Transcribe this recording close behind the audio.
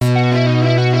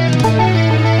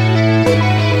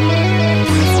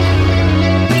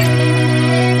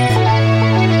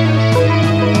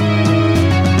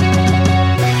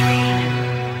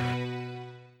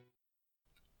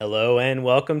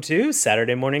welcome to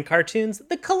Saturday Morning Cartoons,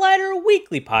 the Collider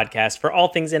weekly podcast for all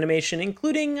things animation,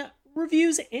 including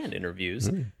reviews and interviews.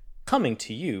 Coming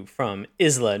to you from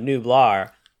Isla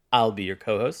Nublar, I'll be your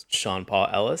co-host, Sean Paul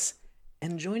Ellis.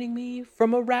 And joining me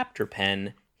from a raptor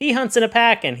pen, he hunts in a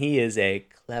pack and he is a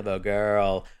clever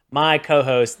girl. My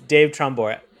co-host, Dave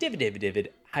Trombor. David,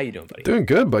 how you doing, buddy? Doing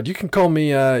good, bud. You can call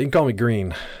me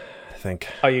Green, I think.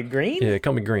 Are you Green? Yeah,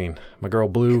 call me Green. My girl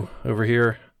Blue over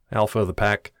here, alpha of the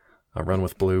pack. I run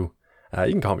with Blue.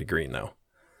 You can call me Green though.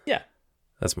 Yeah.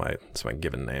 That's my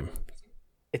given name.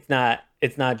 It's not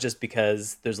just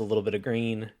because there's a little bit of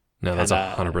green. No, that's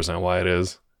 100% why it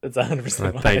is. It's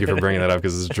 100%. Thank you for bringing that up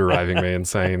because it's driving me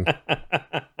insane.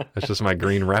 It's just my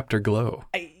green raptor glow.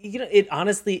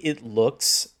 It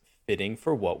looks fitting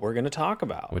for what we're going to talk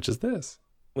about. Which is this.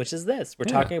 We're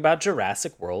talking about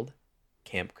Jurassic World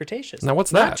Camp Cretaceous. Now,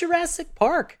 what's that? Not Jurassic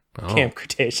Park Camp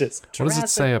Cretaceous. What does it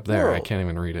say up there? World. I can't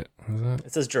even read it. Is that?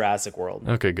 It says Jurassic World.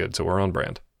 Okay, good. So we're on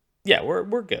brand. Yeah,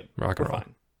 we're good. Rock and we're roll.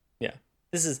 Fine. Yeah.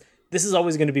 This is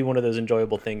always going to be one of those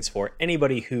enjoyable things for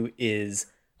anybody who is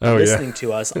listening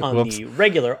to us on the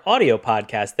regular audio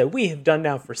podcast that we have done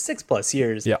now for 6+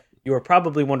 years. Yeah. You are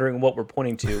probably wondering what we're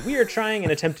pointing to. We are trying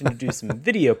and attempting to do some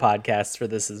video podcasts for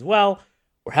this as well.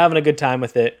 We're having a good time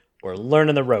with it. We're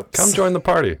learning the ropes. Come join the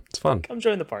party. It's fun. Come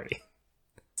join the party.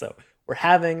 So we're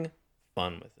having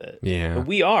fun with it. Yeah. But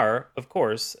we are, of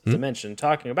course, as I mentioned,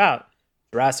 talking about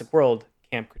Jurassic World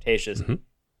Camp Cretaceous. Mm-hmm.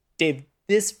 Dave,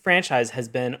 this franchise has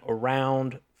been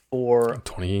around for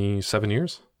 27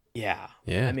 years? Yeah.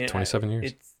 Yeah, I mean, 27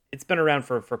 years. It's been around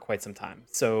for quite some time.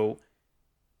 So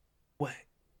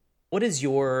what is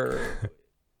your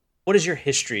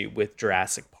history with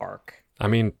Jurassic Park? I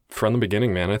mean, from the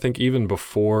beginning, man, I think even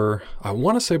before, I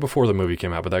want to say before the movie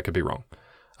came out, but that could be wrong.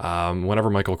 Whenever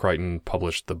Michael Crichton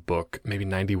published the book, maybe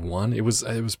 91, it was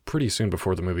pretty soon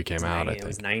before the movie came out, I think. It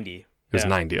was 90. It was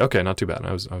 90. Okay, not too bad.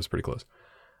 I was pretty close.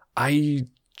 I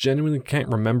genuinely can't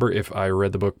remember if I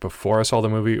read the book before I saw the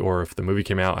movie or if the movie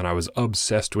came out and I was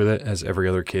obsessed with it as every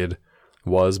other kid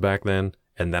was back then,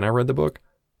 and then I read the book.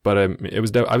 But I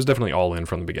was definitely all in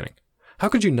from the beginning. How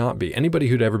could you not be? Anybody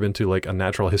who'd ever been to like a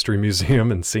natural history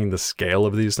museum and seen the scale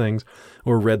of these things,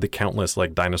 or read the countless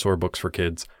like dinosaur books for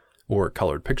kids, or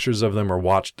colored pictures of them, or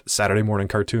watched Saturday morning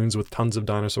cartoons with tons of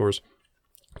dinosaurs.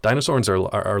 Dinosaurs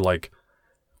are like,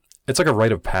 it's like a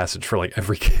rite of passage for like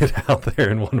every kid out there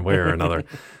in one way or another.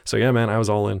 So yeah, man, I was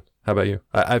all in. How about you?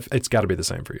 It's got to be the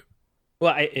same for you.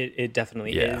 Well, it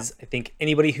definitely is. I think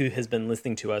anybody who has been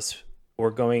listening to us or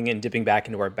going and dipping back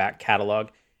into our back catalog,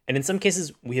 and in some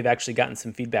cases, we have actually gotten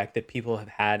some feedback that people have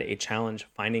had a challenge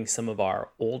finding some of our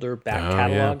older back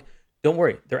catalog. Yeah. Don't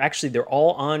worry. They're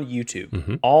all on YouTube.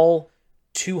 Mm-hmm. All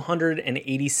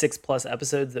 286 plus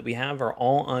episodes that we have are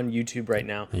all on YouTube right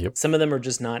now. Yep. Some of them are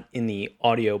just not in the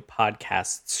audio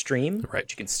podcast stream. Right.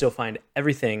 But you can still find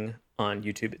everything on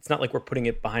YouTube. It's not like we're putting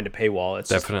it behind a paywall. It's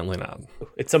definitely not.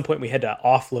 At some point, we had to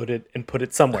offload it and put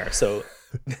it somewhere. So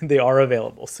they are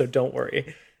available. So don't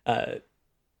worry.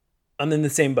 I'm in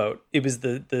the same boat. It was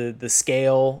the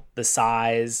scale, the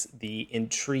size, the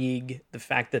intrigue, the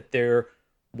fact that there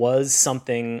was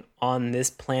something on this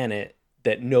planet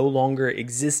that no longer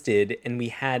existed, and we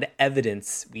had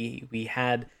evidence. We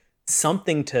had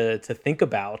something to think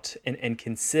about and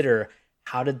consider.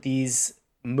 How did these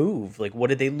move? Like, what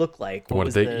did they look like? What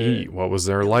did they eat? What was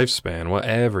their lifespan?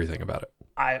 Everything about it.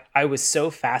 I was so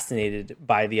fascinated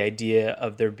by the idea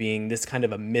of there being this kind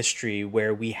of a mystery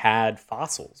where we had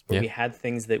fossils, where we had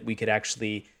things that we could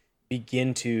actually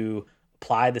begin to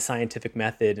apply the scientific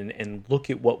method and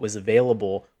look at what was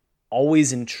available.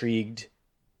 Always intrigued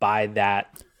by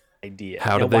that idea.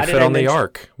 How did they fit on the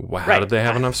Ark? How did they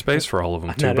have enough space for all of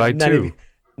them? 2x2.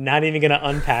 Not even going to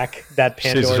unpack that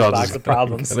Pandora's box of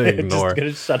problems. I'm just going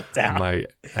to shut it down. My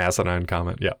asinine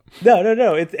comment. Yeah.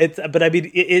 No. But I mean,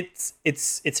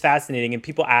 it's fascinating. And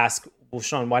people ask, well,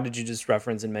 Sean, why did you just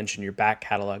reference and mention your back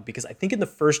catalog? Because I think in the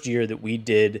first year that we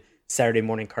did Saturday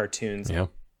morning cartoons,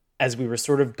 as we were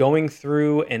sort of going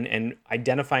through and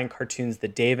identifying cartoons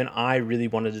that Dave and I really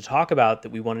wanted to talk about,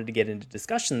 that we wanted to get into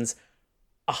discussions,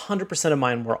 100% of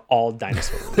mine were all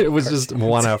dinosaur. It was just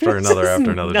one after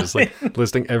another, just like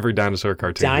listing every dinosaur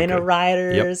cartoon. Dino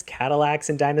Riders, Cadillacs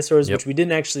and Dinosaurs, which we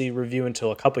didn't actually review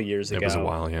until a couple years ago. It was a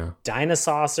while, yeah.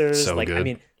 Dinosaurs, so good. I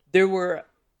mean, there were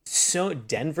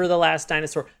Denver the Last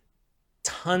Dinosaur,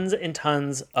 tons and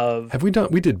tons of. We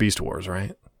did Beast Wars,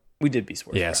 right? We did Beast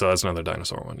Wars. Yeah, right? So that's another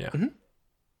dinosaur one, yeah. Mm-hmm.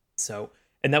 So,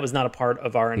 and that was not a part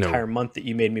of our entire month that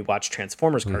you made me watch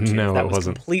Transformers cartoons. No, that it was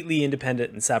wasn't. Completely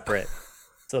independent and separate.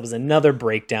 So it was another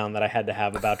breakdown that I had to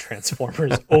have about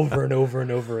Transformers over and over and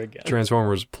over again.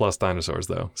 Transformers plus dinosaurs,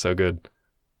 though. So good.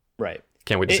 Right.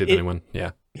 Can't wait to see the new one.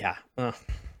 Yeah. Yeah. I'm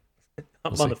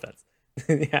We'll on the fence.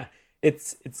 Yeah.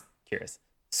 It's curious.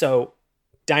 So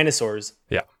dinosaurs.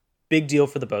 Yeah. Big deal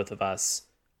for the both of us.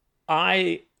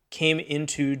 I came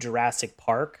into Jurassic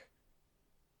Park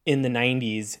in the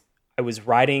 90s. I was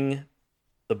riding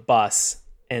the bus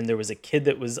and there was a kid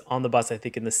that was on the bus, I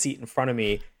think in the seat in front of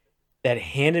me, that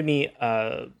handed me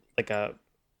like a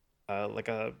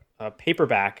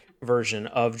paperback version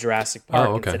of Jurassic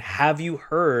Park and said, "Have you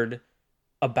heard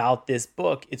about this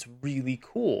book? It's really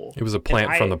cool." It was a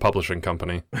plant from the publishing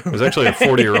company. It was actually a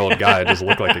 40-year-old guy. It just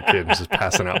looked like a kid just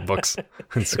passing out books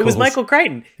in schools. It was Michael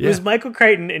Crichton. Yeah. It was Michael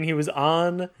Crichton, and he was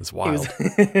on. It's wild.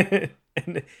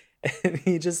 And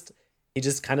he just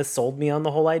kind of sold me on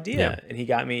the whole idea, Yeah. and he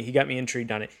got me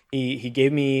intrigued on it. He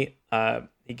gave me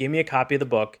a copy of the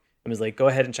book and was like, "Go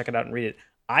ahead and check it out and read it."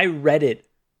 I read it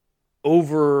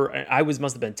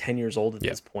must have been 10 years old at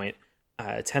this point,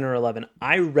 10 or 11.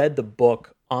 I read the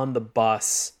book on the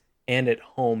bus and at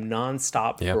home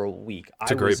nonstop for a week.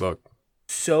 It's a great book.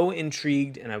 So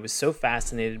intrigued, and I was so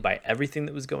fascinated by everything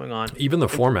that was going on. Even the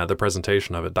format, the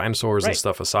presentation of it, dinosaurs and Right.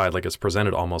 stuff aside, like it's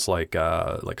presented almost like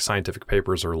scientific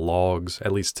papers or logs,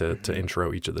 at least to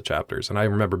intro each of the chapters. And I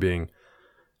remember being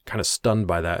kind of stunned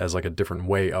by that as like a different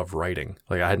way of writing.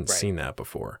 Like I hadn't seen that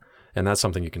before. And that's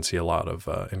something you can see a lot of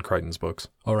in Crichton's books.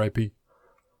 R.I.P.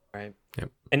 Right.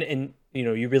 Yep. And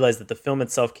you realize that the film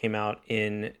itself came out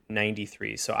in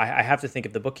 93. So I have to think,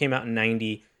 if the book came out in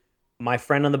 90, my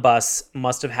friend on the bus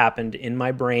must have happened in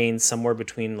my brain somewhere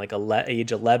between like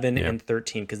age 11 and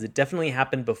 13, because it definitely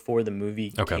happened before the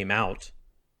movie came out.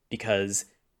 Because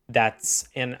I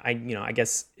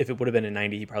guess if it would have been in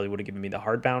 90, he probably would have given me the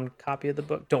hardbound copy of the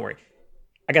book. Don't worry.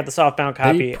 I got the softbound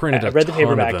copy. They printed I read the ton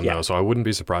paperback, of them, though, so I wouldn't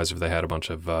be surprised if they had a bunch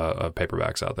of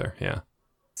paperbacks out there. Yeah.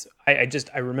 So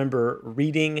I remember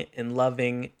reading and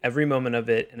loving every moment of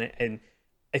it, and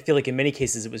I feel like in many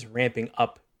cases it was ramping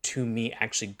up to me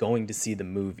actually going to see the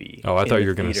movie. Oh, I thought you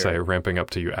were going to say ramping up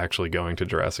to you actually going to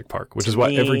Jurassic Park, which is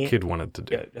what every kid wanted to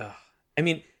do. I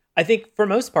mean, I think for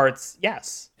most parts,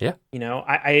 yes. Yeah.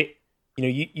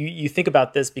 You think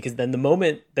about this, because then the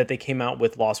moment that they came out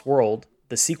with Lost World,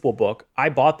 the sequel book, I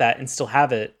bought that and still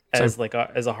have it as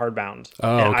as a hardbound.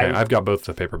 Oh, okay. I've got both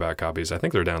the paperback copies. I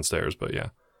think they're downstairs, but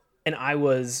yeah. And I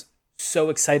was so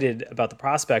excited about the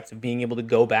prospect of being able to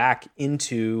go back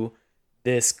into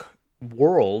this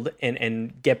world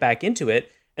and get back into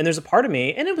it. And there's a part of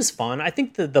me, and it was fun. I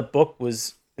think the book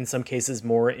was in some cases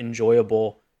more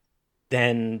enjoyable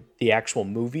than the actual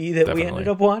movie that we ended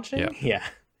up watching. Yeah.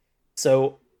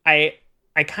 So I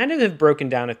kind of have broken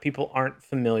down, if people aren't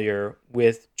familiar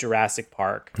with Jurassic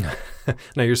Park.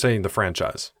 Now you're saying the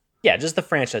franchise. Yeah, just the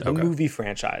franchise, the movie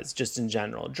franchise, just in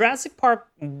general. Jurassic Park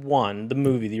 1, the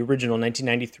movie, the original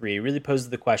 1993, really poses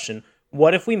the question,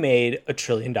 what if we made a $1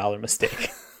 trillion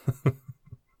mistake?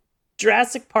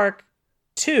 Jurassic Park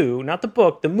 2, not the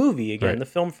book, the movie, again, the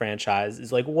film franchise,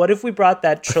 is like, what if we brought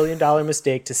that $1 trillion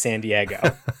mistake to San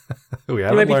Diego? You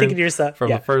might be thinking to yourself, from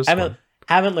the first one.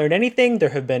 Haven't learned anything. There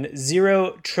have been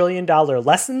 $0 trillion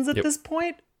lessons at this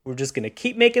point. We're just going to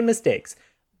keep making mistakes.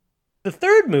 The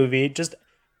third movie, just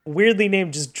weirdly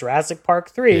named just Jurassic Park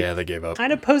 3. Yeah, they gave up.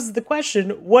 Kind of poses the question,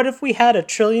 what if we had a $1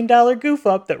 trillion goof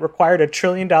up that required a $1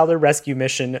 trillion rescue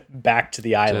mission back to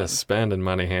the island? Just spending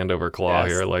money hand over claw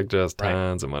here, like just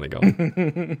tons of money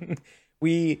going.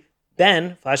 We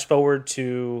then flash forward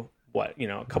to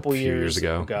a couple years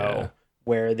ago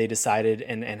where they decided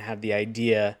and had the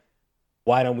idea,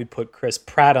 why don't we put Chris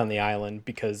Pratt on the island?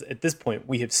 Because at this point,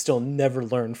 we have still never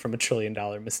learned from a $1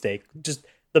 trillion mistake. Just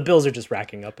the bills are just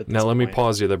racking up at this point. Now, let me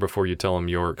pause you there before you tell them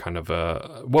your kind of,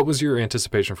 what was your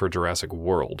anticipation for Jurassic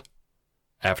World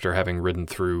after having ridden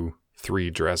through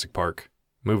 3 Jurassic Park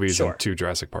movies and 2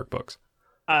 Jurassic Park books?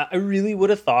 I really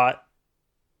would have thought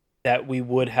that we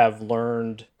would have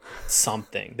learned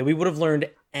something, that we would have learned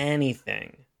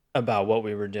anything about what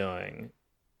we were doing.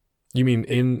 You mean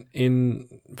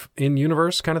in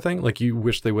universe kind of thing? Like you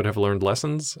wish they would have learned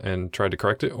lessons and tried to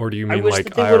correct it? Or do you mean like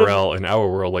IRL in our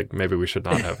world, like maybe we should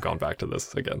not have gone back to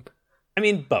this again? I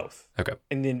mean, both. Okay.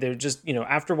 And then they're just,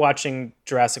 after watching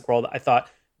Jurassic World, I thought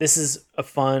this is a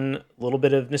fun little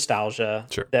bit of nostalgia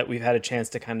that we've had a chance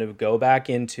to kind of go back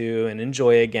into and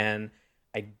enjoy again.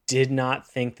 I did not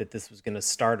think that this was going to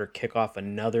start or kick off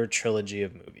another trilogy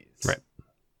of movies. Right.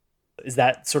 Is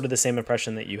that sort of the same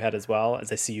impression that you had as well,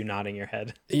 as I see you nodding your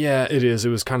head? Yeah, it is. It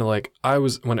was kind of like,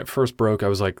 when it first broke, I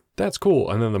was like, that's cool.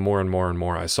 And then the more and more and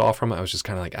more I saw from it, I was just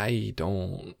kind of like, I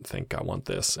don't think I want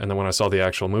this. And then when I saw the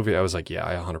actual movie, I was like, yeah,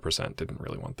 I 100% didn't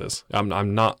really want this.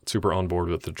 I'm not super on board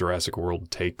with the Jurassic World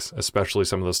takes, especially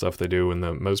some of the stuff they do in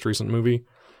the most recent movie.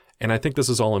 And I think this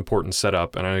is all important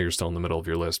setup, and I know you're still in the middle of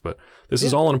your list, but this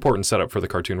is all an important setup for the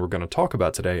cartoon we're going to talk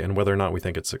about today and whether or not we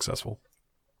think it's successful.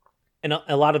 And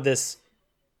a lot of this,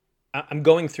 I'm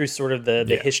going through sort of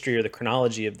the history or the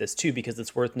chronology of this too, because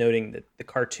it's worth noting that the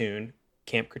cartoon,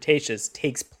 Camp Cretaceous,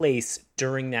 takes place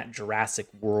during that Jurassic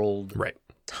World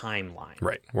timeline.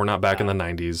 Right. We're not back in the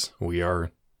 90s. We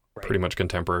are pretty much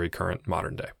contemporary, current,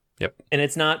 modern day. Yep. And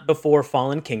it's not before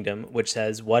Fallen Kingdom, which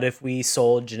says, what if we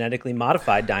sold genetically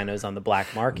modified dinos on the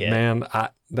black market? Man,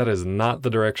 that is not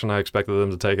the direction I expected them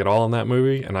to take at all in that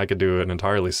movie. And I could do an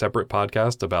entirely separate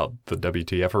podcast about the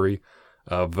WTF-ery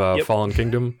of Fallen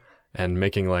Kingdom and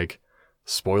making, like,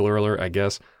 spoiler alert, I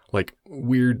guess, like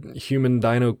weird human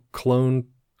dino clone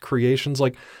creations.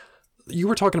 Like, you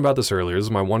were talking about this earlier. This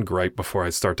is my one gripe before I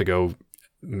start to go,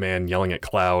 man, yelling at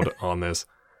Cloud on this.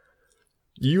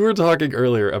 You were talking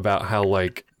earlier about how,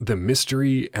 like, the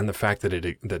mystery and the fact that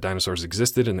that dinosaurs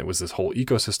existed and it was this whole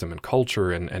ecosystem and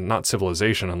culture and not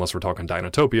civilization unless we're talking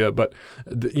Dinotopia, but,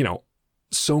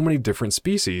 so many different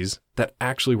species that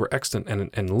actually were extant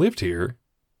and lived here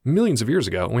millions of years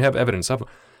ago, and we have evidence of them.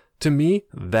 To me,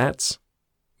 that's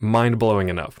mind-blowing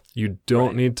enough. You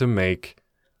don't need to make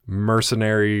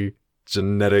mercenary,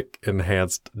 genetic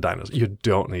enhanced dinos. You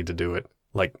don't need to do it.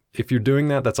 Like, if you're doing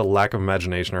that, that's a lack of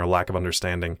imagination or a lack of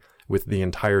understanding with the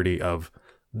entirety of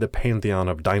the pantheon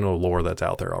of dino lore that's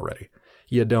out there already.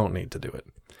 You don't need to do it.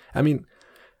 I mean,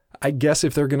 I guess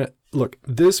if they're going to... Look,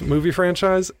 this movie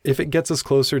franchise, if it gets us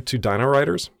closer to Dino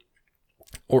Riders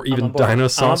or even Dino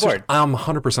Saucers, I'm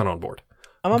 100% on board.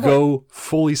 Go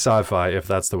fully sci-fi if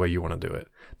that's the way you want to do it.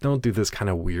 Don't do this kind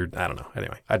of weird... I don't know.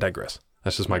 Anyway, I digress.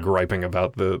 That's just my griping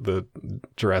about the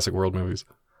Jurassic World movies.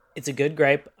 It's a good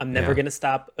gripe. I'm never going to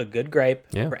stop a good gripe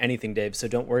for anything, Dave, so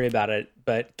don't worry about it.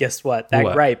 But guess what?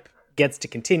 That gripe gets to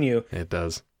continue. It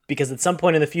does. Because at some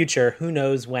point in the future, who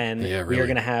knows when, we are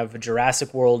going to have a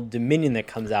Jurassic World Dominion that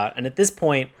comes out. And at this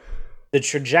point, the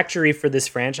trajectory for this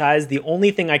franchise, the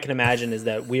only thing I can imagine is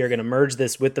that we are going to merge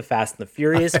this with the Fast and the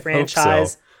Furious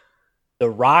franchise. So. The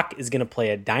Rock is going to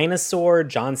play a dinosaur.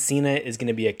 John Cena is going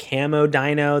to be a camo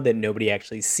dino that nobody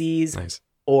actually sees. Nice.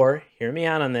 Or, hear me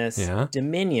out on this,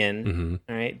 Dominion,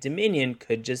 all right, Dominion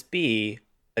could just be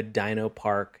a dino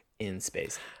park in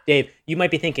space. Dave, you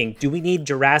might be thinking, do we need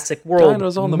Jurassic World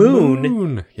Dinos on the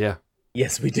moon? Yeah.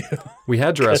 Yes, we do. We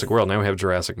had Jurassic World, now we have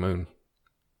Jurassic Moon.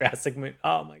 Jurassic Moon,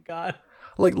 oh my God.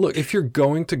 Like, look, if you're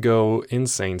going to go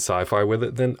insane sci-fi with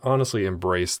it, then honestly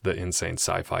embrace the insane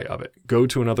sci-fi of it. Go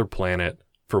to another planet,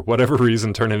 for whatever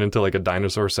reason, turn it into like a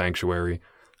dinosaur sanctuary,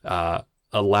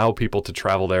 allow people to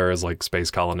travel there as like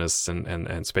space colonists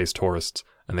and space tourists,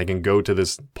 and they can go to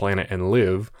this planet and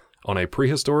live on a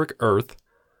prehistoric Earth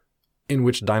in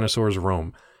which dinosaurs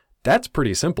roam. That's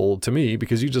pretty simple to me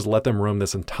because you just let them roam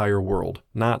this entire world.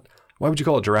 Not, why would you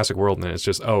call it Jurassic World and then it's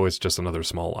just another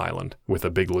small island with a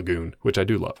big lagoon, which I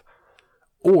do love.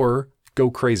 Or go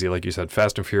crazy, like you said,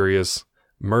 Fast and Furious,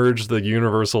 merge the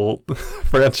Universal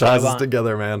franchises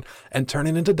together, man, and turn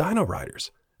it into Dino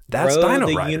Riders. That's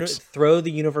Dino Riders. Throw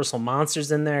the Universal monsters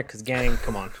in there, because gang,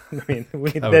 come on. I mean,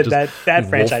 that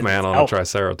franchise. Wolfman on a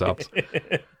Triceratops.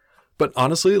 But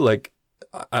honestly, like,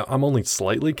 I'm only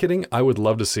slightly kidding. I would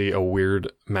love to see a weird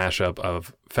mashup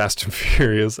of Fast and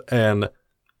Furious and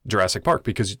Jurassic Park,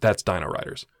 because that's Dino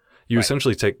Riders. You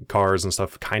essentially take cars and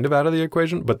stuff kind of out of the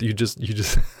equation, but you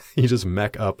just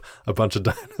mech up a bunch of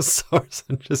dinosaurs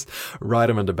and just ride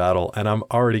them into battle. And I'm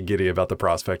already giddy about the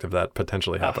prospect of that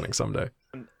potentially happening someday.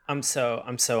 I'm so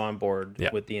on board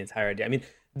with the entire idea. I mean,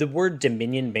 the word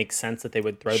Dominion makes sense that they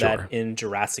would throw that in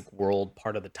Jurassic World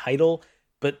part of the title.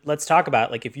 But let's talk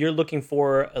about, like, if you're looking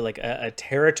for like a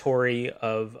territory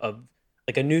of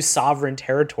like a new sovereign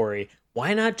territory,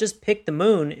 why not just pick the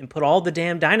moon and put all the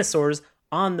damn dinosaurs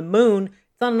on the moon?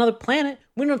 It's on another planet.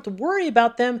 We don't have to worry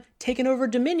about them taking over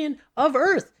dominion of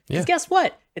Earth. Because guess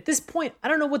what? At this point, I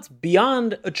don't know what's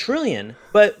beyond a trillion,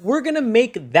 but we're going to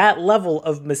make that level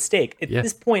of mistake. At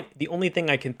this point, the only thing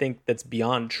I can think that's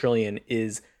beyond trillion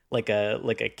is like a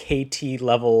KT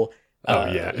level.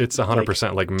 It's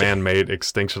 100% like man-made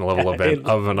extinction level event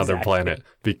of another planet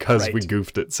because we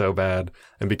goofed it so bad.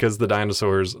 And because the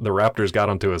raptors got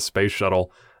onto a space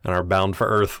shuttle and are bound for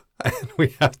Earth, and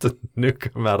we have to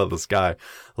nuke them out of the sky.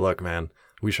 Look, man,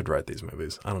 we should write these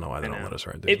movies. I don't know why they don't let us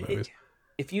write these movies.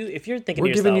 If you're thinking,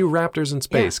 we're giving you raptors in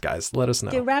space, guys. Let us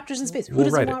know. Get raptors in space. Who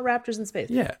doesn't want raptors in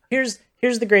space? Yeah. Here's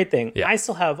the great thing. I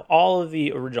still have all of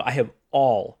the original. I have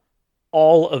all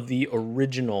of the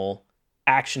original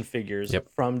action figures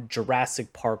from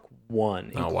Jurassic Park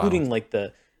 1, including like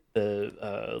the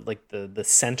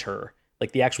center,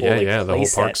 like the actual Yeah, the whole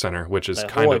playset, park center, which is the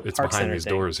kind whole, of, it's park behind center these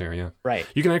thing. doors here, yeah. Right.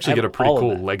 You can actually I get a have pretty all of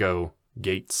cool that. Lego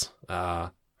gates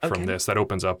from Okay. this that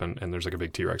opens up and there's like a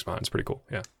big T-Rex behind. It's pretty cool,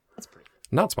 yeah. That's pretty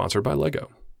Not sponsored by Lego.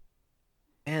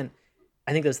 Man,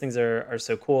 I think those things are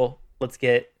so cool. Let's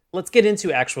get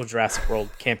into actual Jurassic World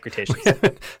Camp Cretaceous. It's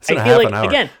been I a feel half like an hour.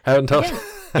 again, Haven't talked.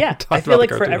 yeah. talked I about feel the like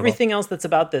for cartoon at all. everything else that's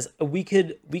about this, we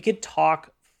could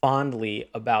talk fondly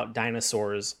about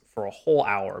dinosaurs for a whole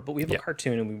hour, but we have a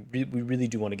cartoon, and we really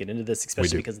do want to get into this,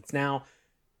 especially because it's now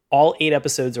all 8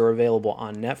 episodes are available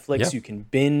on Netflix. Yeah. You can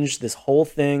binge this whole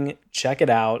thing, check it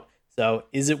out. So,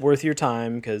 is it worth your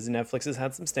time? Because Netflix has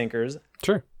had some stinkers.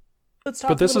 Sure. Let's talk.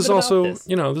 But this a is little bit also, about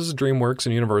this. this is DreamWorks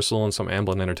and Universal and some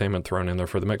Amblin Entertainment thrown in there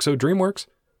for the mix. So DreamWorks,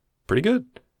 pretty good.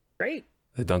 Great.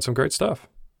 They've done some great stuff.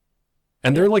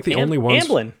 And they're like the only ones.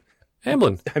 Amblin.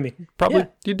 I mean, Probably yeah.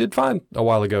 you did fine a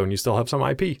while ago and you still have some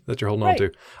IP that you're holding Right.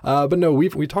 on to. But no, we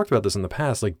talked about this in the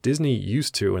past. Like Disney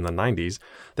used to in the 90s,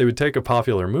 they would take a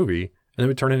popular movie and they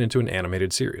would turn it into an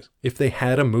animated series. If they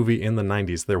had a movie in the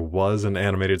 90s, there was an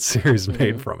animated series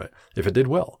made from it, if it did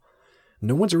well.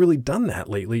 No one's really done that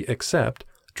lately except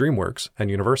DreamWorks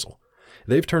and Universal.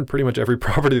 They've turned pretty much every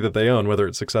property that they own, whether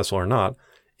it's successful or not,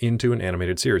 into an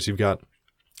animated series. You've got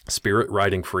Spirit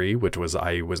Riding Free, which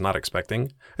I was not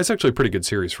expecting. It's actually a pretty good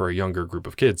series for a younger group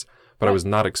of kids, but I was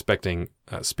not expecting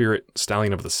Spirit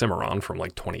Stallion of the Cimarron from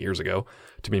like 20 years ago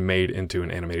to be made into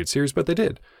an animated series, but they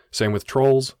did. Same with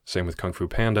Trolls, same with Kung Fu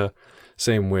Panda,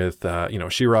 same with,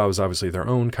 She-Ra was obviously their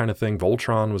own kind of thing.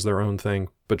 Voltron was their own thing.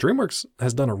 But DreamWorks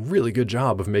has done a really good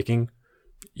job of making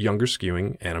younger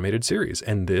skewing animated series.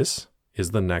 And this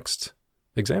is the next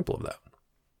example of that.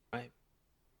 Right.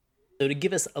 So to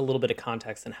give us a little bit of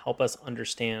context and help us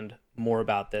understand more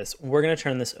about this, we're going to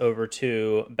turn this over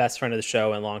to best friend of the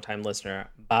show and longtime listener,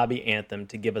 Bobby Anthem,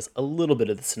 to give us a little bit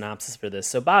of the synopsis for this.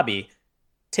 So Bobby,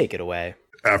 take it away.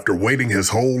 After waiting his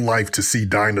whole life to see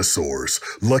dinosaurs,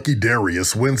 Lucky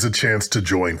Darius wins a chance to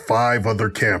join 5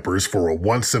 other campers for a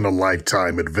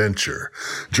once-in-a-lifetime adventure.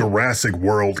 Jurassic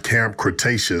World Camp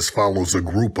Cretaceous follows a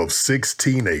group of 6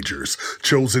 teenagers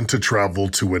chosen to travel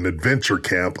to an adventure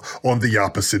camp on the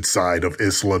opposite side of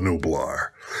Isla Nublar.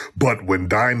 But when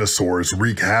dinosaurs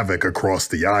wreak havoc across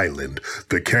the island,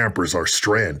 the campers are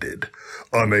stranded.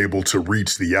 Unable to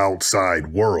reach the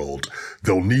outside world,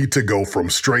 they'll need to go from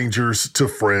strangers to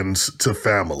friends to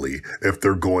family if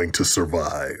they're going to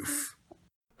survive.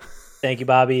 Thank you,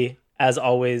 Bobby. As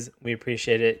always, we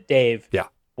appreciate it. Dave, Yeah.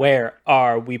 where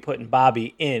are we putting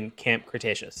Bobby in Camp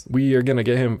Cretaceous? We are going to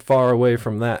get him far away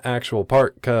from that actual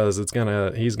park because he's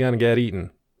going to get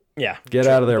eaten. Yeah. Get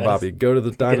true. out of there, That is- Bobby. Go to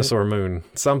the dinosaur moon.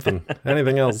 Something.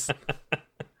 Anything else.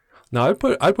 No,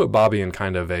 I'd put Bobby in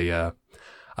kind of a,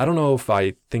 I don't know if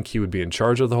I think he would be in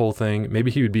charge of the whole thing. Maybe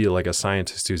he would be like a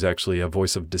scientist who's actually a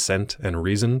voice of dissent and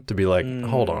reason to be like,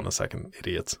 hold on a second,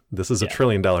 idiots. This is a $1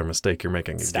 trillion mistake you're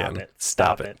making Stop again. it.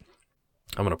 Stop it.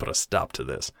 I'm going to put a stop to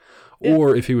this. Yeah.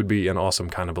 Or if he would be an awesome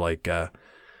kind of like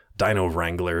dino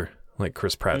wrangler, like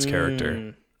Chris Pratt's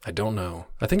character. I don't know.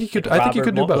 I think he could. Like I think he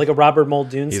could do both. Like a Robert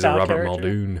Muldoon He's style a Robert character?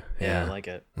 Muldoon. Yeah, I like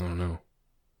it. I don't know.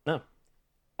 No.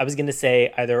 I was going to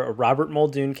say either a Robert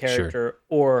Muldoon character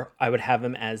or I would have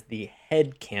him as the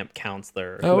head camp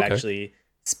counselor who actually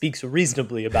speaks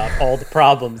reasonably about all the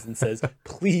problems and says,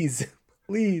 please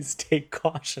take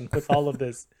caution with all of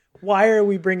this. Why are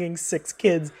we bringing 6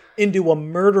 kids into a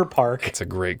murder park? It's a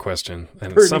great question.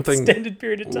 And for it's an something extended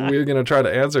period of time. we're going to try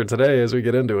to answer today as we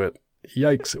get into it.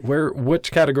 Yikes.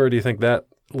 Which category do you think that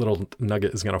little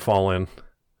nugget is going to fall in?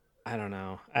 I don't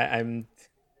know.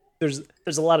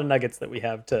 There's a lot of nuggets that we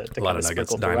have to A lot of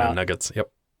nuggets, dino nuggets.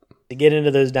 Yep. To get into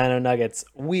those dino nuggets,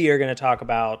 we are going to talk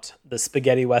about the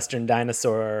spaghetti western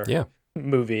dinosaur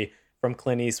movie from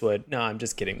Clint Eastwood. No, I'm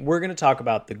just kidding. We're going to talk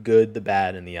about the good, the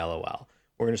bad, and the LOL.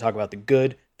 We're going to talk about the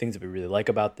good, things that we really like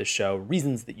about this show,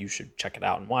 reasons that you should check it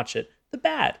out and watch it. The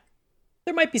bad,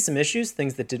 there might be some issues,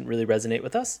 things that didn't really resonate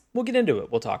with us. We'll get into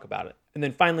it. We'll talk about it. And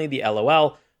then finally, the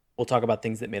LOL. We'll talk about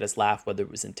things that made us laugh, whether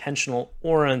it was intentional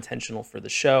or unintentional for the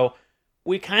show.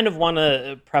 We kind of want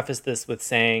to preface this with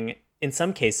saying, in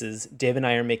some cases, Dave and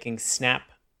I are making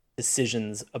snap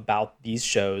decisions about these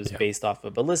shows based off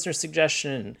of a listener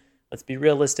suggestion. And let's be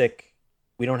realistic.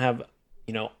 We don't have,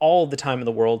 all the time in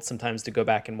the world sometimes to go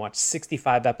back and watch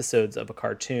 65 episodes of a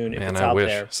cartoon if it's out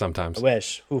there. Sometimes. I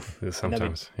wish. Oof.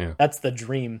 Sometimes, yeah. That's the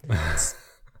dream.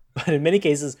 But in many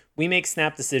cases, we make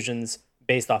snap decisions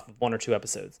based off of 1 or 2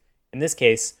 episodes. In this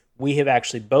case, we have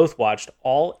actually both watched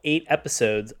all 8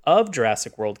 episodes of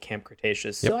Jurassic World Camp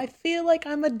Cretaceous. So I feel like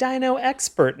I'm a dino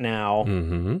expert now,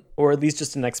 or at least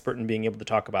just an expert in being able to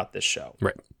talk about this show.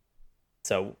 Right.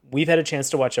 So we've had a chance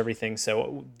to watch everything.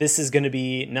 So this is going to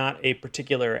be not a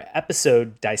particular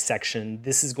episode dissection.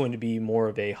 This is going to be more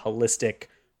of a holistic,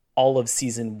 all of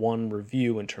season 1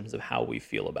 review in terms of how we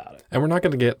feel about it. And we're not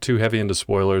going to get too heavy into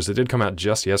spoilers. It did come out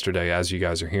just yesterday as you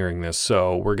guys are hearing this.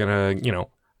 So we're going to,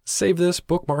 save this,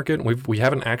 bookmark it. We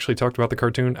haven't actually talked about the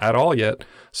cartoon at all yet,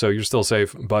 so you're still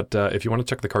safe. But if you want to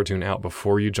check the cartoon out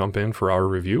before you jump in for our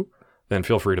review, then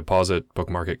feel free to pause it,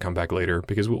 bookmark it, come back later,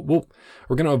 because we're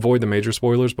going to avoid the major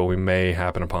spoilers, but we may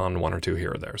happen upon one or two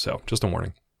here or there. So just a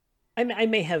warning. I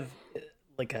may have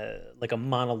like a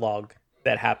monologue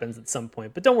that happens at some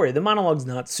point, but don't worry, the monologue's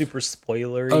not super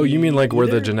spoilery. Oh, you mean like either. Where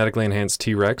the genetically enhanced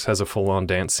T-Rex has a full-on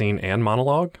dance scene and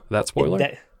monologue? That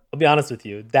spoiler? I'll be honest with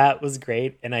you, that was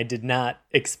great, and I did not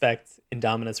expect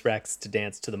Indominus Rex to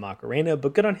dance to the Macarena,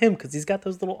 but good on him, because he's got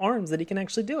those little arms that he can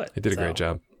actually do it. He did a great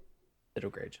job. Did a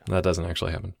great job. That doesn't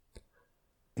actually happen.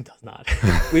 It does not.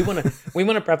 we want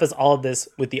to preface all of this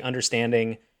with the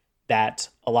understanding that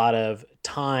a lot of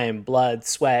time, blood,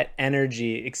 sweat,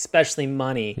 energy, especially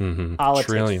money, politics,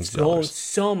 trillions of dollars.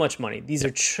 So much money. These are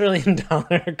 $1 trillion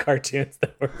cartoons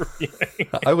that we're reviewing.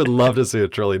 I would love to see a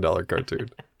 $1 trillion cartoon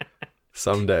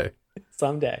someday.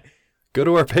 Go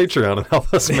to our Patreon and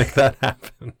help us make that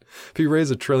happen. If you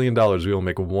raise $1 trillion, we will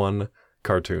make one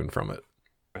cartoon from it.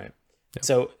 Right. Yeah.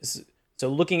 So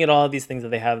looking at all of these things that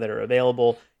they have that are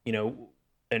available,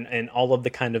 and all of the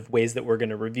kind of ways that we're going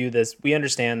to review this, we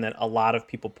understand that a lot of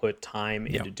people put time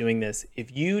into doing this.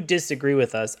 If you disagree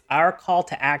with us, our call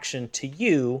to action to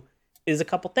you is a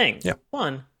couple things. Yeah.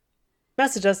 One,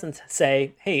 message us and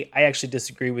say, hey, I actually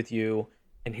disagree with you,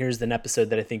 and here's an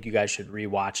episode that I think you guys should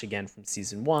rewatch again from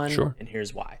season 1, Sure. and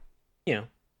here's why.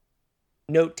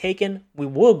 Note taken, we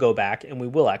will go back and we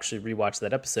will actually rewatch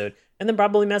that episode and then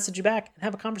probably message you back and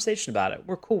have a conversation about it.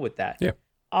 We're cool with that. Yeah.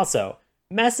 Also,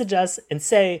 message us and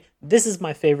say, this is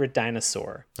my favorite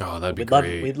dinosaur. Oh, that'd be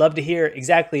great. We'd love to hear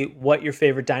exactly what your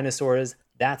favorite dinosaur is.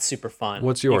 That's super fun.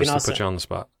 What's yours to put you on the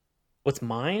spot? What's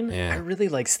mine? Yeah. I really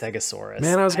like Stegosaurus.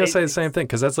 Man, I was going to say the same thing,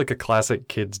 because that's like a classic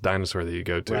kid's dinosaur that you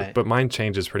go to. Right. But mine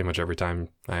changes pretty much every time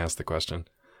I ask the question.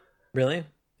 Really?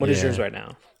 What is yours right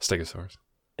now? Stegosaurus.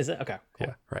 Is it? Okay. Cool.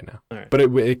 Yeah, right now. All right. But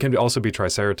it can also be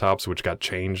Triceratops, which got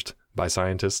changed by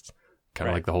scientists, kind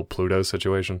of like the whole Pluto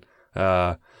situation.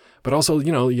 But also,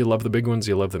 you love the big ones.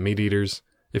 You love the meat eaters.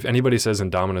 If anybody says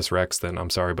Indominus Rex, then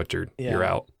I'm sorry, but you're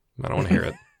out. I don't want to hear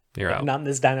it. You're out. Not in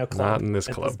this dino club. Not in this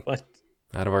club.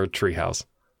 Out of our treehouse.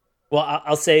 Well,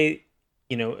 I'll say,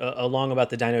 along about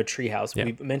the Dino Treehouse,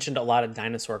 we've mentioned a lot of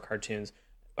dinosaur cartoons.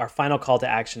 Our final call to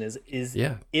action is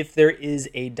if there is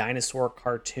a dinosaur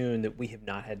cartoon that we have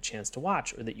not had a chance to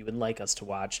watch or that you would like us to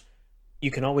watch,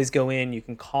 you can always go in, you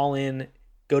can call in,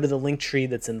 go to the link tree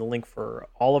that's in the link for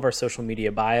all of our social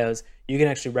media bios. You can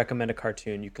actually recommend a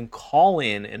cartoon. You can call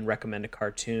in and recommend a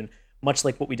cartoon, much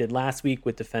like what we did last week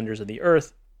with Defenders of the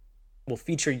Earth. We'll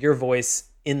feature your voice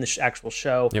in the actual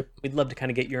show. Yep. We'd love to kind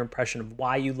of get your impression of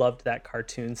why you loved that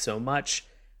cartoon so much.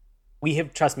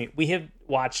 Trust me, we have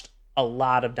watched a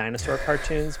lot of dinosaur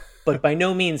cartoons, but by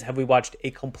no means have we watched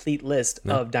a complete list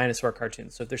of dinosaur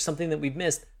cartoons. So if there's something that we've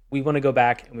missed, we want to go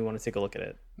back and we want to take a look at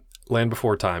it. Land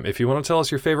Before Time. If you want to tell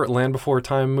us your favorite Land Before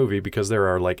Time movie, because there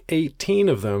are like 18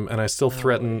 of them, and I still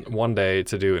threaten one day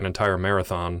to do an entire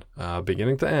marathon,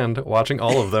 beginning to end, watching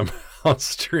all of them on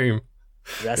stream.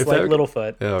 That's like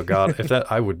Littlefoot. Oh God,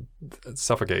 I would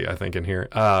suffocate, I think, in here.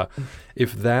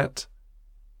 If that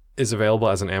is available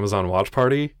as an Amazon watch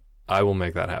party, I will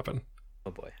make that happen.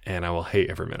 Oh boy. And I will hate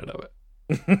every minute of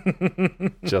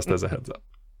it. Just as a heads up.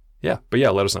 Yeah, but yeah,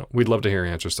 let us know. We'd love to hear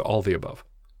answers to all the above.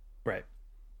 Right.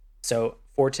 So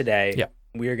for today,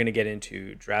 we are going to get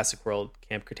into Jurassic World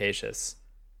Camp Cretaceous.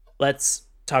 Let's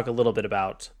talk a little bit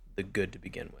about the good to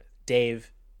begin with.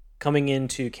 Dave, coming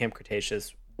into Camp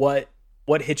Cretaceous, what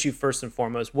hit you first and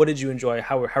foremost? What did you enjoy?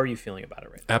 How are you feeling about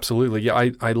it right now? Absolutely.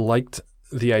 Yeah, I liked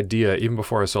the idea, even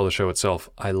before I saw the show itself,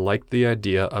 I liked the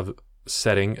idea of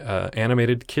setting an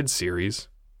animated kids series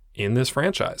in this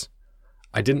franchise.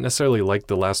 I didn't necessarily like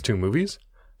the last two movies,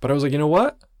 but I was like, you know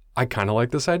what? I kind of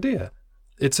like this idea.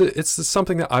 It's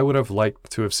something that I would have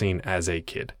liked to have seen as a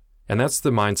kid. And that's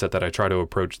the mindset that I try to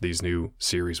approach these new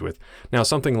series with. Now,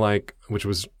 something like, which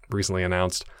was recently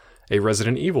announced, a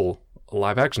Resident Evil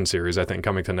live action series, I think,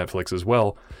 coming to Netflix as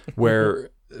well,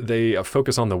 where they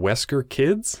focus on the Wesker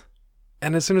kids.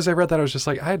 And as soon as I read that, I was just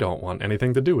like, I don't want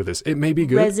anything to do with this. It may be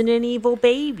good. Resident Evil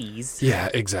babies. Yeah,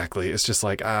 exactly. It's just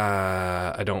like,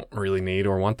 I don't really need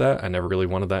or want that. I never really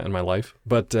wanted that in my life.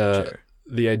 But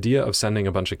the idea of sending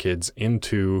a bunch of kids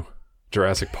into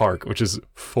Jurassic Park, which is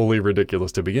fully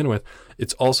ridiculous to begin with,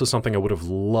 it's also something I would have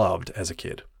loved as a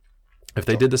kid. If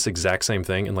they did this exact same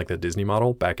thing in like the Disney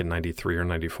model back in 93 or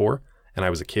 94, and I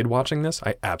was a kid watching this,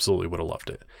 I absolutely would have loved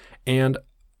it. And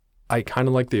I kind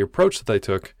of like the approach that they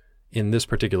took in this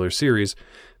particular series,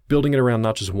 building it around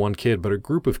not just one kid, but a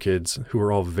group of kids who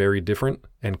are all very different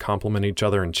and complement each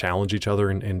other and challenge each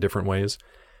other in different ways.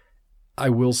 I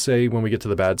will say when we get to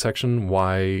the bad section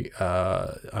why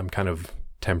I'm kind of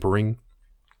tempering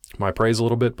my praise a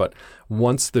little bit, but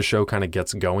once the show kind of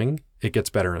gets going, it gets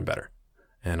better and better.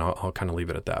 And I'll kind of leave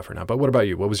it at that for now. But what about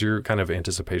you? What was your kind of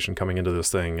anticipation coming into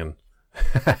this thing? And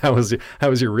how was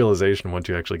your realization once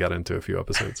you actually got into a few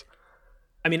episodes?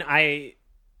 I mean, I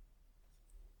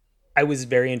was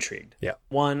very intrigued. Yeah.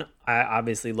 One, I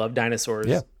obviously love dinosaurs.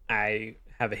 Yeah. I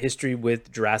have a history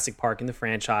with Jurassic Park in the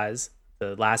franchise.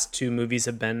 The last 2 movies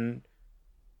have been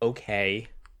okay.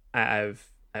 I've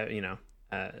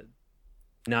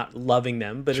not loving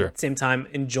them, but Sure. at the same time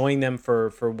enjoying them for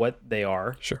what they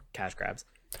are. Sure. Cash grabs.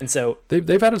 And so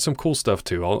they've added some cool stuff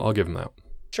too. I'll give them that.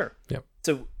 sure. Yeah.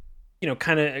 So,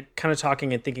 kind of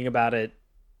talking and thinking about it,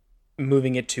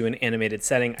 moving it to an animated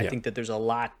setting, I think that there's a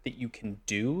lot that you can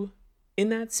do in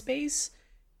that space.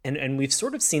 And we've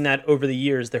sort of seen that over the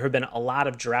years. There have been a lot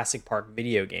of Jurassic Park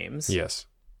video games. Yes.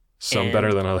 Some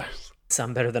better than others.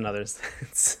 Some better than others.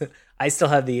 I still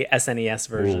have the SNES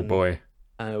version. Oh boy.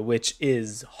 Which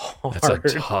is hard.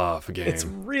 It's a tough game. It's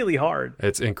really hard.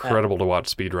 It's incredible to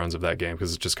watch speedruns of that game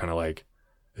because it's just kind of like,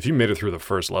 if you made it through the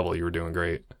first level, you were doing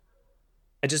great.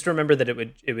 I just remember that it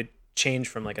would change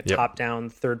from like a top-down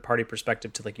third-party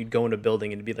perspective to like you'd go into a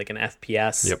building and it'd be like an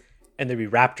FPS. Yep. And there'd be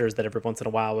raptors that every once in a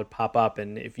while would pop up,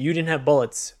 and if you didn't have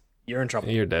bullets, you're in trouble.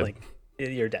 You're dead. Like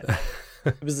you're dead.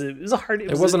 It was a hard.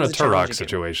 It wasn't a Turok Turok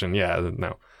situation. Yeah,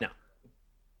 no. No.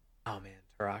 Oh man,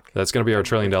 Turok. That's going to be our $1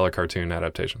 trillion cartoon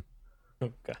adaptation.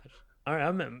 Oh gosh. All right,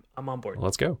 I'm on board.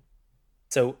 Let's go.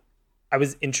 So I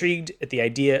was intrigued at the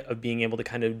idea of being able to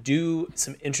kind of do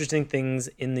some interesting things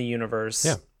in the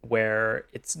universe where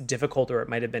it's difficult or it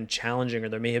might have been challenging or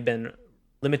there may have been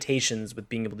limitations with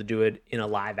being able to do it in a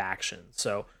live action.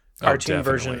 So cartoon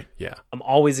version, I'm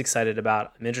always excited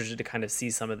about. I'm interested to kind of see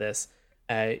some of this.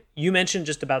 You mentioned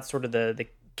just about sort of the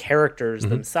characters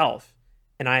themselves,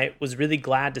 and I was really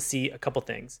glad to see a couple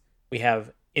things. We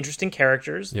have interesting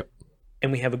characters. Yep.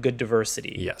 And we have a good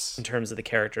diversity Yes. in terms of the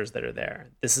characters that are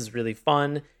there. This is really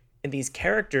fun. And these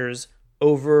characters,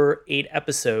 over 8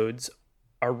 episodes,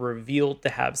 are revealed to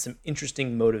have some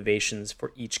interesting motivations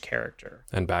for each character.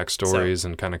 And backstories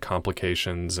and kind of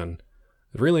complications and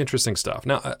really interesting stuff.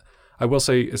 Now, I will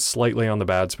say it's slightly on the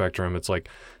bad spectrum. It's like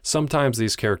sometimes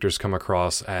these characters come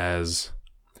across as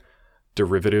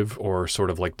derivative or sort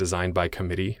of like designed by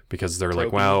committee because they're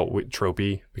like, wow,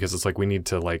 tropey, because it's like we need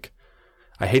to like,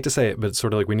 I hate to say it, but it's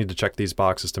sort of like we need to check these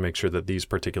boxes to make sure that these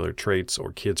particular traits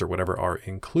or kids or whatever are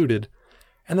included.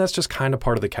 And that's just kind of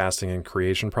part of the casting and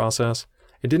creation process.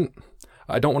 I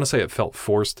don't want to say it felt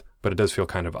forced, but it does feel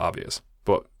kind of obvious.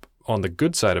 But on the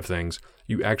good side of things,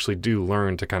 you actually do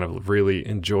learn to kind of really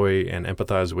enjoy and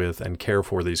empathize with and care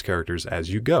for these characters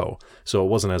as you go. So it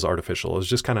wasn't as artificial. It was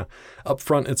just kind of up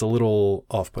front, it's a little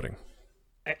off-putting.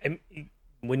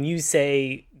 When you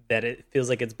say that it feels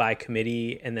like it's by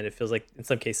committee and that it feels like in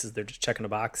some cases they're just checking a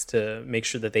box to make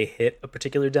sure that they hit a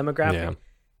particular demographic,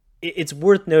 it's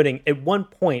worth noting at one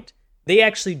point they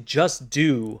actually just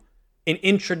do an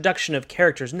introduction of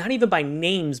characters, not even by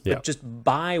names, but just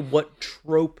by what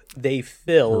trope they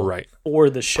fill for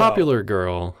the show. Popular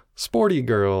girl, sporty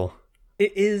girl.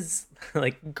 It is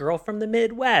like girl from the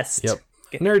Midwest. Yep.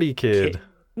 Nerdy kid.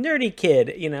 Nerdy kid,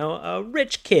 a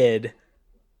rich kid.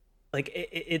 Like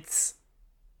it is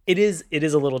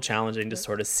a little challenging to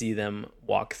sort of see them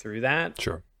walk through that.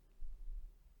 Sure.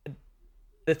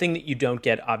 The thing that you don't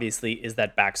get, obviously, is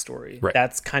that backstory. Right.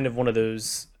 That's kind of one of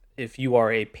those, if you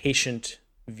are a patient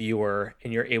viewer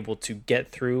and you're able to get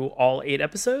through all 8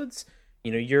 episodes,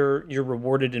 you're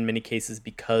rewarded in many cases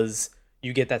because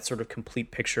you get that sort of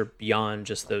complete picture beyond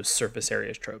just those surface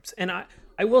areas tropes. And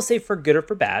I will say, for good or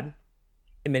for bad,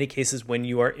 in many cases when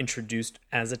you are introduced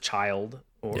as a child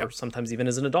or sometimes even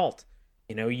as an adult,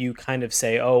 you kind of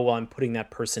say, oh, well, I'm putting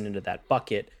that person into that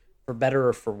bucket for better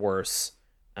or for worse,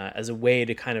 as a way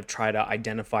to kind of try to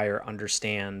identify or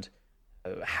understand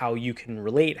how you can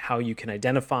relate, how you can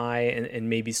identify, and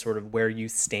maybe sort of where you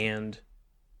stand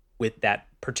with that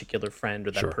particular friend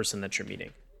or that person that you're meeting.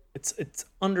 It's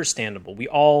understandable. We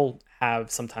all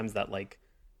have sometimes that like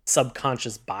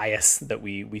subconscious bias that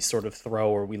we sort of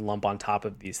throw or we lump on top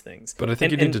of these things. But I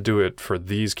think you need to do it for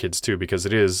these kids too, because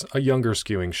it is a younger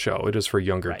skewing show. It is for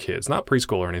younger kids, not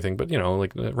preschool or anything, but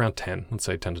like around 10, let's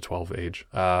say 10 to 12 age.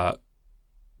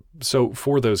 So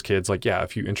for those kids, like, yeah,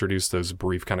 if you introduce those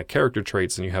brief kind of character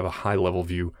traits, and you have a high level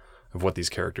view of what these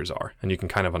characters are, and you can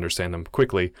kind of understand them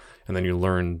quickly, and then you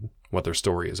learn what their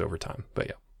story is over time. But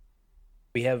yeah.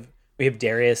 We have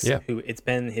Darius, Yeah. who it's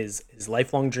been his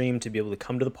lifelong dream to be able to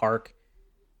come to the park,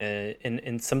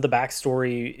 and some of the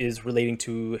backstory is relating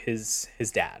to his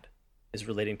dad, is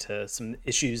relating to some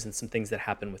issues and some things that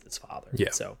happened with his father.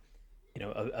 Yeah. So,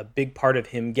 a big part of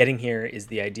him getting here is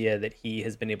the idea that he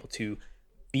has been able to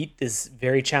beat this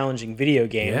very challenging video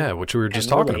game. Yeah, which we were just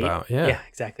and talking relate. about. Yeah. Yeah,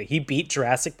 exactly. He beat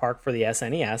Jurassic Park for the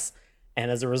SNES,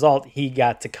 and as a result, he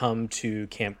got to come to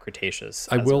Camp Cretaceous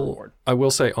as a reward. I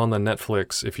will say on the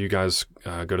Netflix, if you guys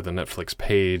go to the Netflix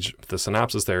page, the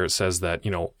synopsis there, it says that,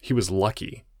 he was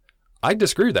lucky. I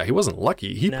disagree with that. He wasn't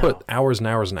lucky. He put hours and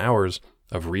hours and hours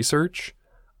of research,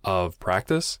 of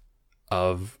practice,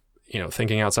 of,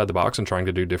 thinking outside the box and trying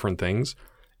to do different things.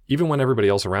 Even when everybody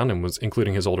else around him was,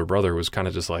 including his older brother, was kind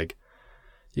of just like,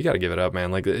 you got to give it up,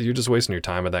 man. Like, you're just wasting your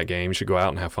time at that game. You should go out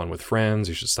and have fun with friends.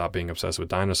 You should stop being obsessed with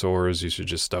dinosaurs. You should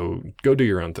just go do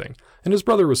your own thing. And his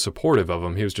brother was supportive of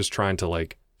him. He was just trying to,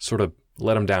 like, sort of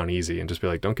let him down easy and just be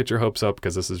like, don't get your hopes up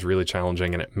because this is really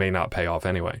challenging and it may not pay off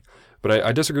anyway. But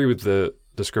I disagree with the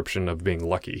description of being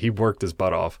lucky. He worked his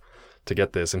butt off to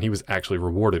get this, and he was actually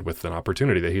rewarded with an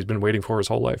opportunity that he's been waiting for his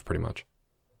whole life, pretty much.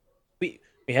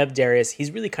 We have Darius.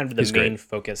 He's really kind of the main great.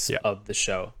 focus of the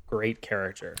show. Great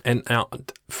character. And now,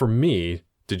 for me,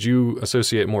 did you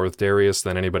associate more with Darius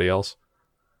than anybody else?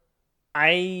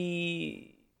 I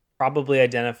probably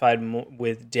identified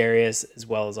with Darius as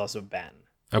well as also Ben.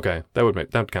 Okay,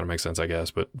 that kind of makes sense, I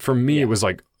guess. But for me, it was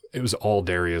all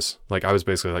Darius. Like, I was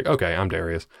basically like, okay, I'm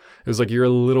Darius. It was like, you're a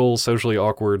little socially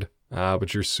awkward,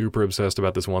 but you're super obsessed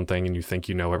about this one thing and you think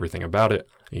you know everything about it.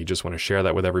 And you just want to share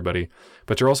that with everybody.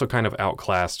 But you're also kind of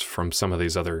outclassed from some of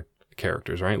these other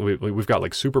characters, right? We've got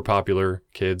like super popular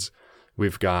kids.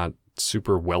 We've got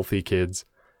super wealthy kids.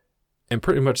 And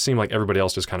pretty much seemed like everybody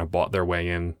else just kind of bought their way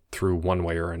in through one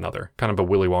way or another. Kind of a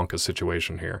Willy Wonka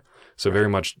situation here. So very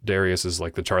much Darius is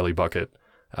like the Charlie Bucket.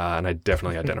 And I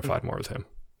definitely identified more with him.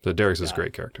 So Darius is a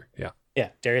great character. Yeah. Yeah,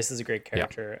 Darius is a great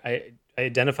character. Yeah. I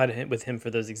identified with him for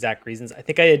those exact reasons. I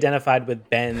think I identified with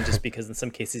Ben just because in some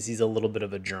cases he's a little bit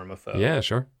of a germaphobe. Yeah,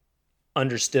 sure.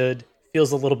 Understood.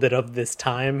 Feels a little bit of this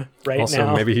time now.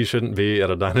 Also, maybe he shouldn't be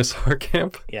at a dinosaur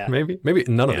camp. Yeah. Maybe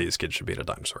none of these kids should be at a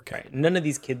dinosaur camp. Right. None of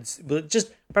these kids, but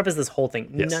just preface this whole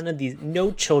thing. Yes.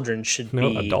 No children should no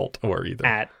be. No adult or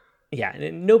either.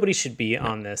 Nobody should be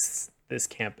on this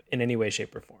camp in any way,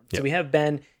 shape, or form. So Yep. we have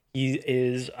Ben. He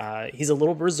is he's a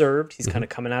little reserved. He's kind of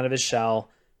coming out of his shell.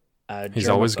 He's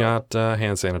always got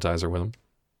hand sanitizer with him.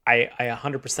 I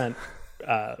 100%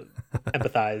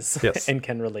 empathize Yes. and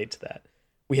can relate to that.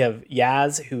 We have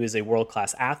Yaz, who is a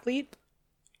world-class athlete.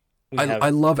 I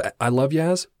love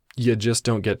Yaz. You just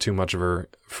don't get too much of her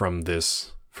from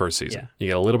this first season. Yeah. You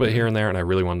get a little bit here and there, and I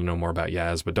really want to know more about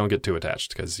Yaz, but don't get too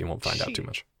attached because you won't find out too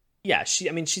much. Yeah,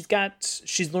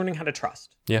 she's learning how to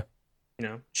trust. Yeah.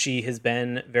 She has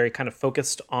been very kind of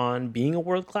focused on being a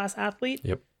world-class athlete.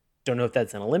 Yep. Don't know if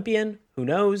that's an Olympian. Who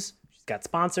knows? She's got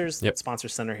sponsors. Yep. Sponsor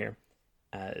center here.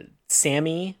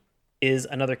 Sammy is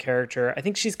another character. I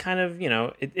think she's kind of,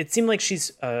 it seemed like she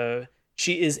is a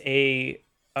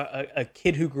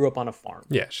kid who grew up on a farm.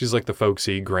 Yeah, she's like the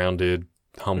folksy, grounded,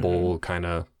 humble kind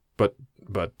of, but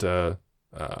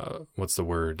what's the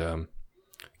word?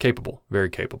 Capable. Very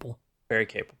capable. Very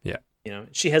capable. Yeah.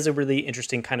 She has a really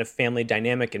interesting kind of family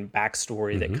dynamic and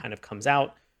backstory that kind of comes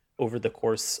out over the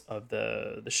course of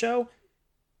the show.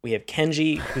 We have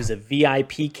Kenji, who's a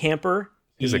VIP camper.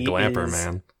 He's a glamper,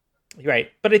 man.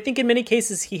 Right. But I think in many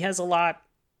cases he has a lot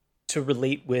to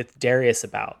relate with Darius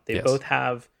about. They both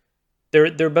have there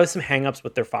are both some hangups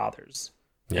with their fathers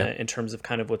in terms of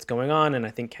kind of what's going on. And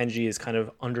I think Kenji is kind of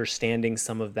understanding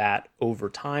some of that over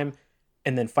time.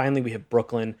 And then finally we have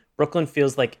Brooklyn. Brooklyn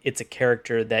feels like it's a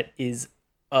character that is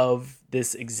of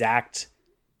this exact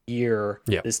year,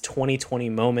 this 2020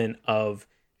 moment of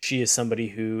she is somebody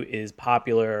who is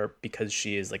popular because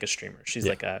she is like a streamer. She's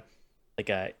like a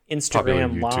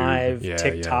Instagram live,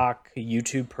 TikTok,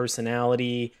 YouTube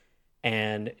personality.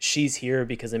 And she's here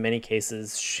because in many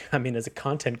cases, as a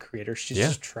content creator, she's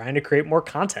just trying to create more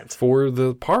content. For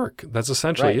the park. That's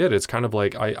essentially it. It's kind of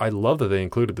like, I love that they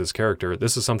included this character.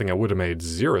 This is something that would have made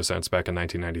 0 sense back in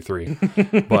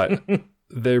 1993. But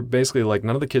they're basically like,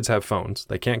 none of the kids have phones.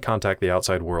 They can't contact the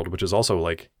outside world, which is also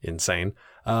like insane,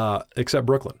 except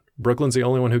Brooklyn. Brooklyn's the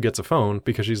only one who gets a phone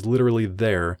because she's literally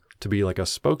there to be like a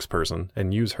spokesperson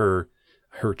and use her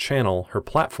channel, her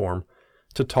platform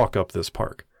to talk up this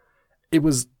park. It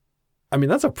was,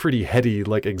 that's a pretty heady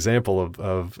like example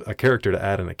of a character to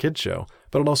add in a kid's show,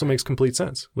 but it also makes complete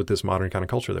sense with this modern kind of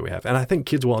culture that we have. And I think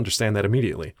kids will understand that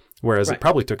immediately, whereas it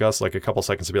probably took us like a couple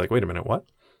seconds to be like, wait a minute, what?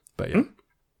 But yeah.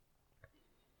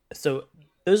 So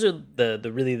those are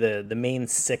the main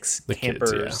 6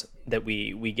 campers kids, that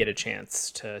we get a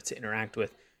chance to interact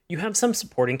with. You have some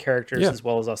supporting characters as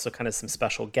well as also kind of some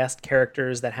special guest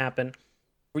characters that happen.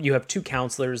 You have 2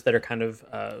 counselors that are kind of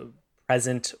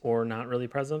present or not really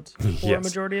present for a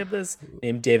majority of this,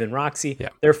 named Dave and Roxy. Yeah.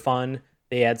 They're fun.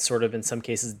 They add sort of, in some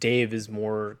cases, Dave is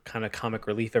more kind of comic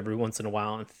relief every once in a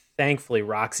while. And thankfully,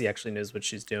 Roxy actually knows what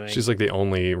she's doing. She's like the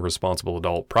only responsible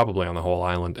adult probably on the whole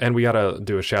island. And we got to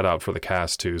do a shout out for the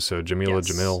cast too. So Jamila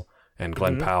Jamil and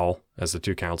Glenn Powell as the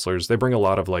 2 counselors. They bring a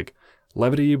lot of like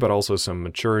levity, but also some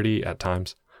maturity at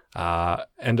times.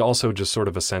 And also just sort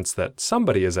of a sense that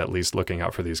somebody is at least looking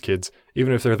out for these kids,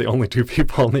 even if they're the only 2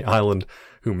 people on the island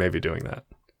who may be doing that.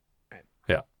 Right.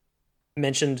 Yeah.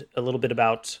 Mentioned a little bit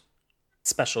about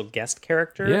special guest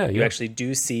character. You actually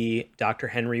do see Dr.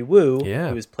 Henry Wu,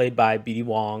 who is played by B.D.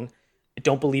 Wong. I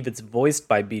don't believe it's voiced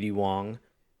by B.D. Wong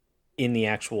in the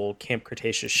actual Camp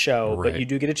Cretaceous show, but you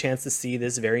do get a chance to see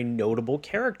this very notable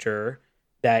character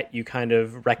that you kind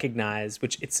of recognize,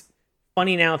 which it's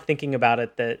funny now thinking about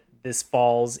it that this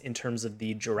falls in terms of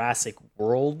the Jurassic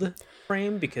World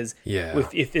frame, because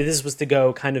if this was to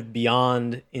go kind of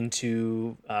beyond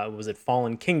into, was it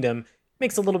Fallen Kingdom,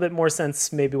 makes a little bit more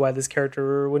sense maybe why this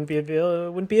character wouldn't be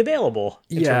available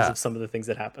in terms of some of the things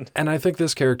that happened. And I think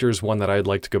this character is one that I'd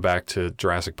like to go back to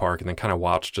Jurassic Park and then kind of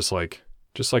watch just like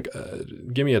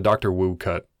give me a Dr. Wu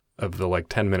cut of the like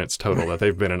 10 minutes total that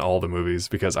they've been in all the movies,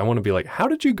 because I want to be like, how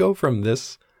did you go from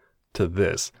this to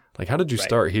this? Like, how did you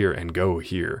start here and go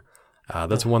here?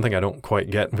 That's one thing I don't quite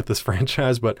get with this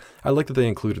franchise, but I like that they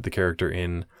included the character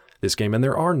in this game. And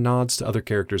there are nods to other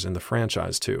characters in the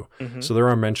franchise too. So there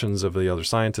are mentions of the other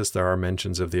scientists. There are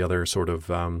mentions of the other sort of,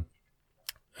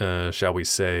 shall we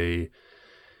say,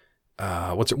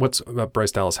 what's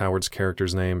Bryce Dallas Howard's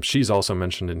character's name? She's also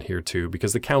mentioned in here too,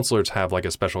 because the counselors have like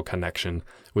a special connection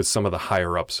with some of the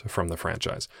higher ups from the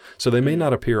franchise. So they may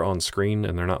not appear on screen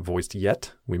and they're not voiced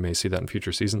yet. We may see that in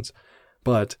future seasons,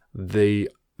 but they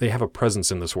have a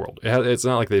presence in this world. It's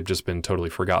not like they've just been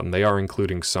totally forgotten. They are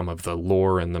including some of the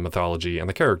lore and the mythology and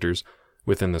the characters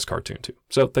within this cartoon too.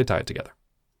 So they tie it together.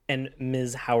 And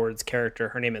Ms. Howard's character,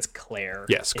 her name is Claire.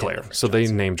 Yes, Claire. So they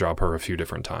name drop her a few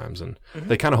different times, and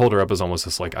they kind of hold her up as almost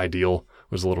this like ideal,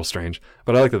 which is a little strange.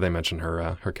 But I like that they mention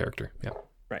her character. Yeah.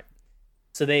 Right.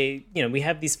 So they, we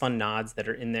have these fun nods that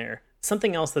are in there.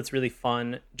 Something else that's really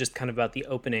fun, just kind of about the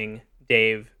opening,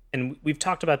 Dave, and we've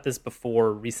talked about this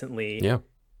before recently. Yeah.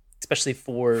 Especially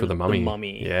for the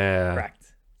Mummy. Yeah. Correct.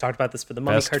 Talked about this for the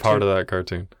Mummy Best cartoon. part of that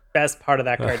cartoon. Best part of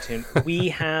that cartoon. We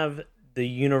have the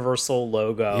Universal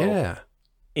logo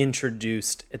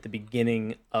introduced at the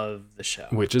beginning of the show.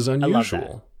 Which is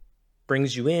unusual.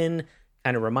 Brings you in,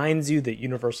 kind of reminds you that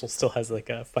Universal still has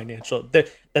like a financial,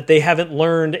 that they haven't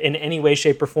learned in any way,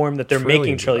 shape, or form that they're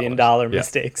making trillion-dollar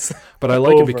mistakes. But I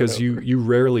like it because you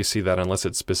rarely see that unless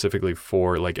it's specifically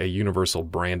for like a Universal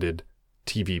branded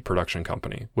TV production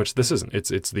company, which this isn't.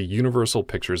 It's the Universal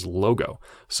Pictures logo.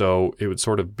 So it would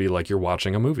sort of be like you're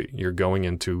watching a movie. You're going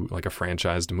into like a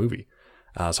franchised movie.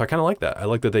 So I kind of like that. I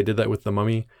like that they did that with The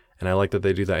Mummy, and I like that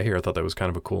they do that here. I thought that was kind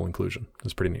of a cool inclusion. It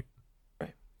was pretty neat.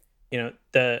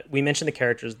 Right. We mentioned the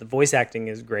characters. The voice acting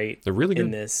is great. They're really good.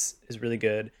 In this is really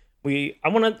good. I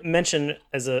want to mention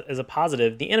as a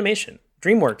positive the animation.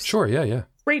 DreamWorks. Sure. Yeah.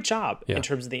 Great job in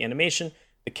terms of the animation.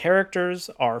 The characters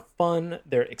are fun.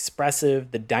 They're expressive.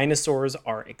 The dinosaurs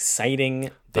are exciting.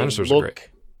 Dinosaurs are great.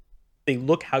 They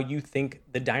look how you think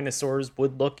the dinosaurs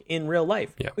would look in real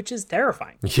life, which is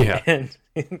terrifying. Yeah. And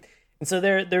so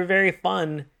they're very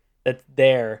fun. That's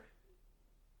there.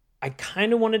 I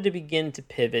kind of wanted to begin to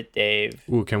pivot, Dave.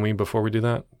 Ooh, can we, before we do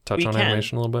that, touch on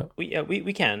animation a little bit?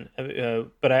 We can.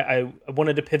 But I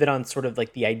wanted to pivot on sort of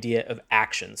like the idea of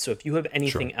action. So if you have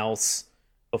anything else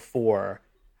before,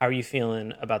 how are you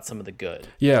feeling about some of the good?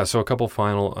 Yeah, so a couple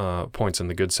final points in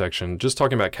the good section. Just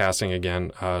talking about casting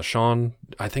again. Sean,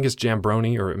 I think it's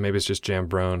Jambroni, or maybe it's just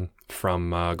Jambrone from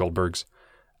Goldbergs.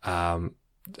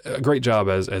 A great job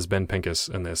as Ben Pincus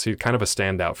in this. He's kind of a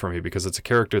standout for me because it's a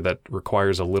character that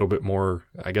requires a little bit more,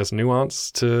 I guess,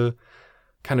 nuance to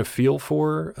kind of feel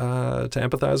for, to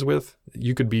empathize with.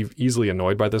 You could be easily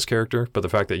annoyed by this character, but the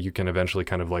fact that you can eventually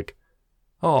kind of like,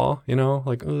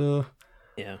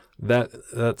 yeah,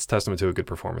 that's testament to a good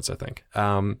performance, I think.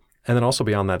 And then also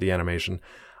beyond that, the animation.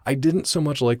 I didn't so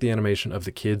much like the animation of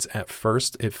the kids at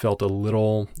first. It felt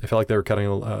like they were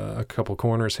cutting a couple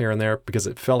corners here and there because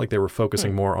it felt like they were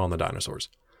focusing more on the dinosaurs.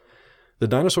 The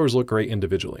dinosaurs look great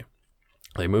individually.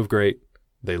 They move great.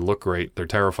 They look great. They're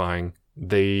terrifying.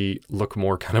 They look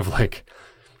more kind of like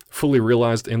fully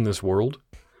realized in this world.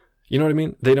 You know what I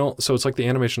mean? They don't, so it's like the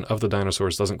animation of the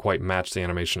dinosaurs doesn't quite match the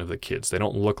animation of the kids. They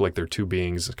don't look like they're two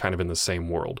beings kind of in the same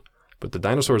world. But the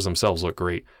dinosaurs themselves look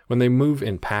great. When they move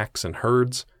in packs and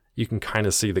herds, you can kind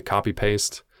of see the copy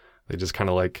paste. They just kind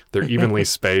of like, they're evenly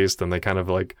spaced, and they kind of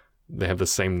like, they have the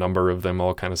same number of them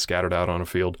all kind of scattered out on a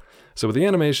field. So with the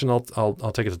animation, I'll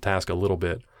take it to task a little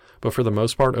bit. But for the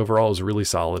most part, overall, it was really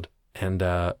solid. And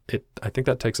I think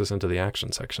that takes us into the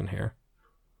action section here.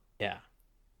 Yeah.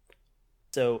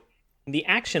 So the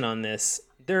action on this,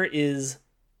 there is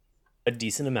a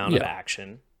decent amount of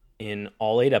action in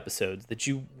all 8 episodes that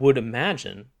you would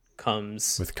imagine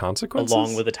comes with consequences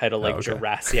along with a title like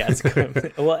Jurassic.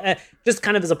 Well, just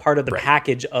kind of as a part of the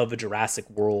package of a Jurassic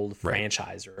World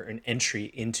franchise or an entry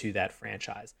into that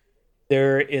franchise.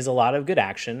 There is a lot of good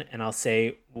action, and I'll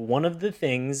say one of the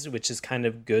things which is kind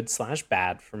of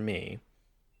good/bad for me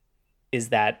is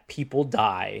that people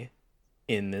die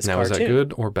in this cartoon. Now, is that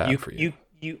good or bad for you?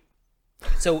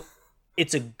 So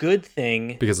it's a good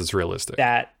thing because it's realistic.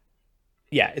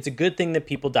 It's a good thing that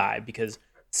people die because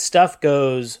stuff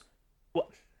goes. Well,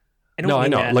 I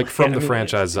know. That. Like from the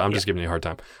franchise, I'm just giving you a hard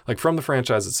time. Like from the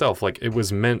franchise itself, like it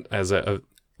was meant as a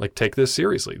like take this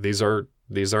seriously. These are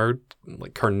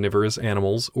like carnivorous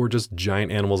animals or just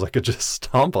giant animals that could just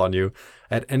stomp on you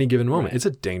at any given moment. Right. It's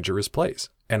a dangerous place,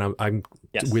 and I'm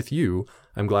with you.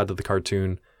 I'm glad that the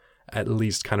cartoon at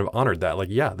least kind of honored that. Like,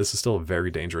 yeah, this is still a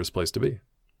very dangerous place to be.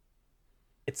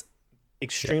 It's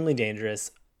extremely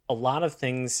dangerous. A lot of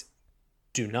things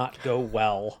do not go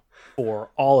well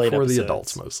for all 8 episodes. For the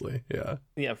adults mostly, yeah.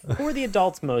 Yeah, for the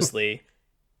adults mostly.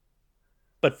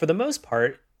 But for the most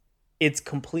part, it's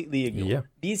completely ignored. Yeah.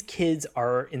 These kids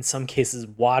are, in some cases,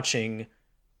 watching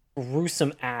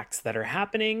gruesome acts that are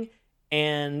happening,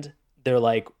 and they're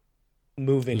like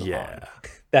moving on.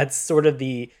 That's sort of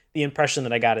the impression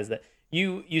that I got, is that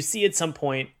you see at some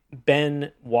point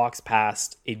Ben walks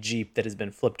past a Jeep that has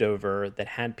been flipped over that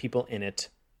had people in it,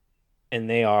 and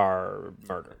they are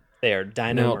murdered. They are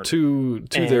dino murdered.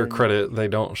 To their credit, they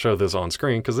don't show this on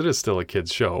screen because it is still a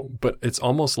kid's show, but it's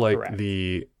almost like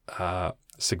the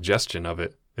suggestion of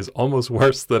it is almost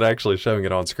worse than actually showing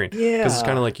it on screen. Yeah. Because it's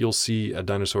kind of like you'll see a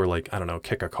dinosaur, like, I don't know,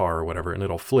 kick a car or whatever, and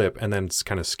it'll flip and then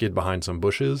kind of skid behind some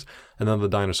bushes, and then the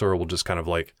dinosaur will just kind of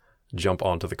like jump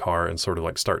onto the car and sort of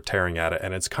like start tearing at it,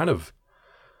 and it's kind of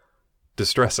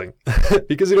distressing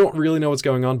because you don't really know what's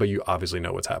going on, but you obviously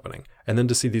know what's happening. And then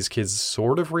to see these kids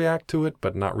sort of react to it,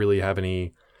 but not really have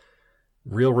any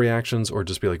real reactions, or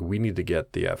just be like, we need to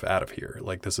get the F out of here.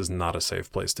 Like, this is not a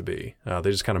safe place to be.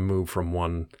 They just kind of move from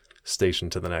one station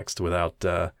to the next without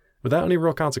any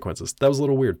real consequences. That was a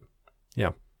little weird.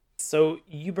 Yeah. So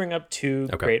you bring up 2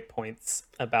 great points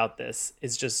about this.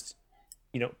 Is just,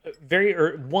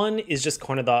 one is just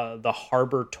kind of the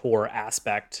harbor tour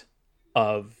aspect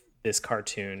of this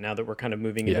cartoon, now that we're kind of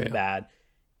moving into the bad.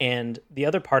 And the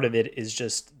other part of it is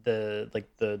just the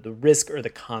risk or the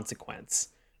consequence.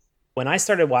 When I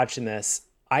started watching this,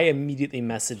 I immediately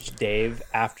messaged Dave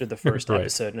after the first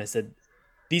episode, and I said,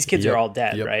 these kids are all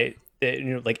dead, right?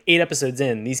 Like 8 episodes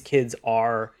in, these kids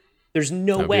are, there's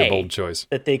no way a bold choice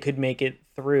that they could make it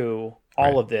through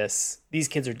all of this. These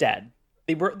kids are dead.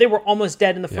 They were almost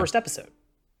dead in the first episode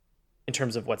in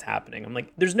terms of what's happening. I'm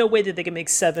like, there's no way that they can make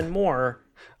 7 more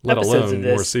episodes of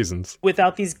this more seasons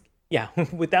without these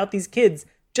without these kids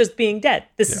just being dead.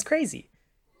 This is crazy.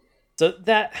 So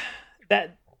that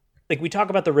like, we talk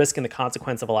about the risk and the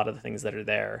consequence of a lot of the things that are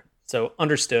there. So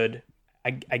understood.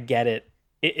 I get it.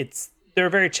 There are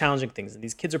very challenging things, and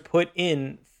these kids are put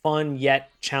in fun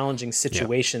yet challenging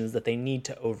situations that they need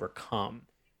to overcome.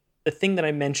 The thing that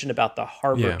I mentioned about the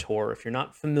harbor tour, if you're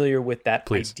not familiar with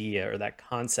that idea or that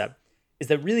concept, is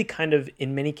that really kind of,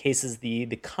 in many cases, the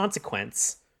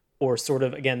consequence, or sort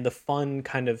of, again, the fun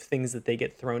kind of things that they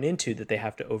get thrown into that they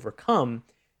have to overcome,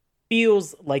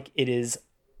 feels like it is,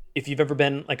 if you've ever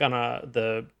been like on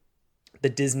the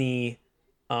Disney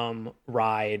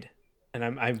ride, and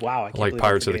I can't like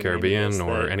Pirates of the Caribbean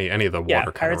or any of the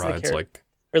water kind of rides, like,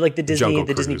 or like the Disney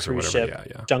cruise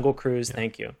ship, Jungle Cruise.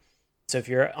 Thank you. So if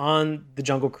you're on the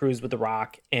Jungle Cruise with The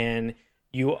Rock, and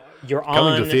you're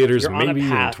coming to theaters maybe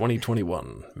in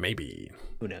 2021, maybe,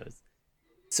 who knows?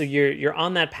 So you're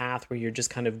on that path where you're just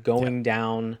kind of going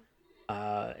down,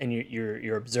 and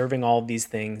you're observing all of these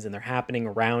things, and they're happening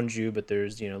around you, but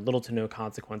there's little to no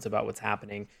consequence about what's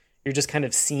happening. You're just kind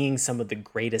of seeing some of the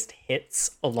greatest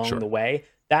hits along the way.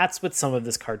 That's what some of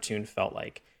this cartoon felt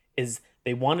like. Is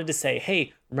they wanted to say,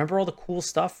 hey, remember all the cool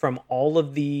stuff from all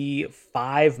of the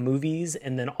 5 movies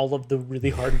and then all of the really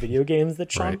hard video games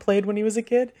that Sean played when he was a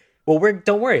kid? Well,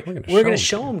 don't worry. We're going to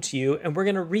show them them to you, and we're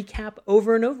going to recap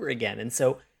over and over again. And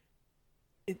so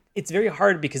it's very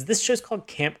hard because this show's called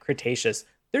Camp Cretaceous.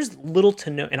 There's little to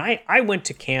no, and I went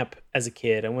to camp as a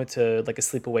kid. I went to like a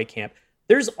sleepaway camp.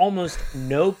 There's almost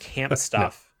no camp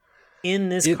stuff in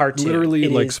this cartoon. Literally,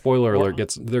 like spoiler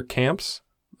alert, their camps,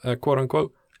 quote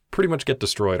unquote, pretty much get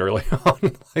destroyed early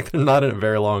on. Like they're not in it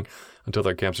very long until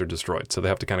their camps are destroyed. So they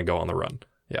have to kind of go on the run.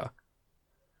 Yeah.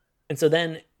 And so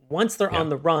then once they're on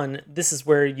the run, this is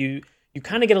where you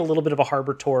kind of get a little bit of a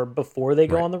harbor tour before they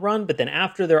go on the run. But then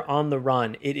after they're on the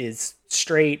run, it is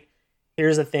straight.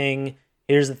 Here's a thing.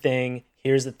 Here's the thing.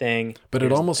 Here's the thing. But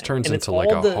it almost turns into like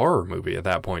a horror movie at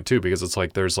that point too, because it's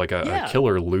like there's like a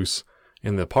killer loose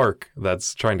in the park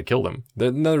that's trying to kill them.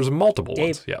 There's multiple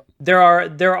ones. Yeah. There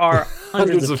are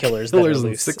hundreds of killers that are and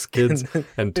loose. 6 kids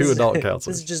and 2 adult counselors.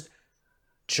 This is just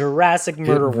Jurassic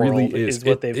Murder World is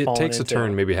what they've fallen into. It takes a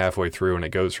turn maybe halfway through, and it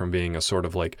goes from being a sort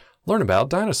of like learn about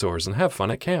dinosaurs and have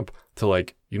fun at camp to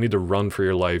like you need to run for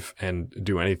your life and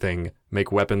do anything,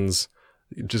 make weapons,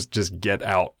 just get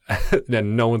out,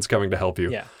 and no one's coming to help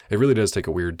you. Yeah. It really does take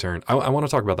a weird turn. I want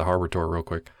to talk about the harbor tour real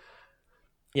quick.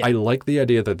 Yeah. I like the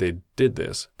idea that they did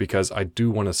this because I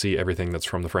do want to see everything that's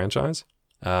from the franchise.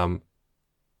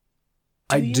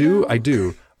 I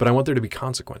do, but I want there to be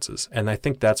consequences. And I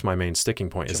think that's my main sticking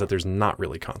point is that there's not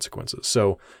really consequences.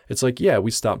 So it's like, yeah, we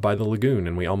stopped by the lagoon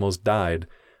and we almost died.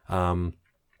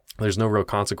 There's no real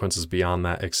consequences beyond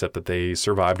that except that they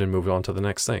survived and moved on to the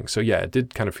next thing. So yeah, it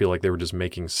did kind of feel like they were just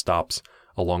making stops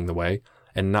along the way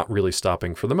and not really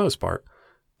stopping for the most part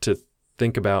to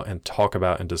think about and talk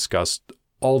about and discuss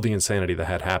all the insanity that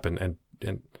had happened.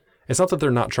 And it's not that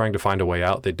they're not trying to find a way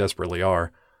out. They desperately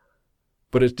are.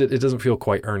 But it doesn't feel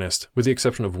quite earnest, with the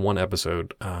exception of one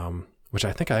episode, which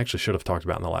I think I actually should have talked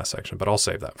about in the last section, but I'll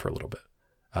save that for a little bit.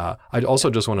 I also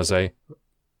just want to say,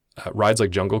 rides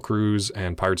like Jungle Cruise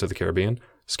and Pirates of the Caribbean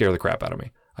scare the crap out of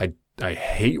me. I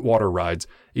hate water rides,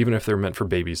 even if they're meant for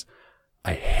babies.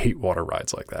 I hate water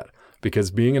rides like that.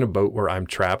 Because being in a boat where I'm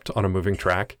trapped on a moving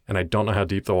track and I don't know how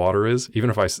deep the water is, even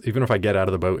if I get out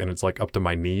of the boat and it's like up to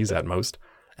my knees at most,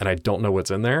 and I don't know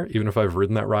what's in there, even if I've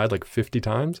ridden that ride like 50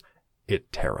 times,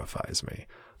 it terrifies me.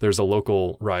 There's a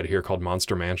local ride here called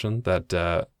Monster Mansion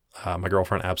that my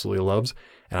girlfriend absolutely loves,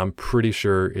 and I'm pretty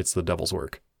sure it's the devil's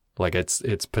work. Like it's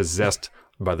possessed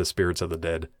by the spirits of the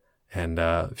dead. And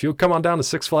if you'll come on down to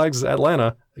Six Flags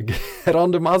Atlanta, head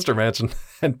on to Monster Mansion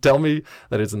and tell me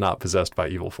that it's not possessed by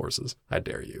evil forces. I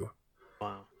dare you.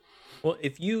 Wow. Well,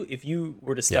 if you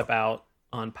were to step out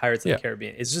on Pirates of the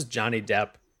Caribbean, it's just Johnny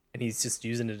Depp, and he's just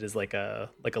using it as like a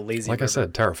lazy. Like river. I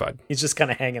said, terrified. He's just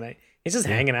kind of hanging out. He's just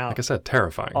hanging out. Like I said,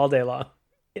 terrifying all day long.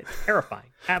 It's terrifying.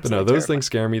 Absolutely. But no, those things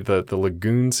scare me. The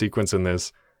lagoon sequence in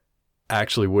this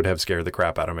actually would have scared the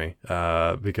crap out of me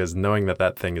because knowing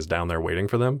that thing is down there waiting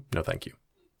for them, no thank you.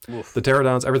 Oof. The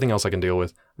pterodons, everything else I can deal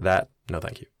with. That, no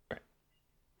thank you.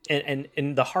 Right.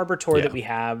 And the harbor tour that we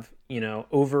have,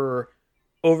 over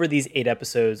these 8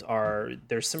 episodes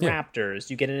there's some raptors.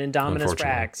 You get an Indominus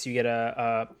Rex. You get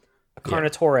a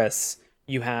Carnotaurus.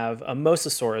 You have a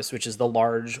Mosasaurus, which is the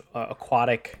large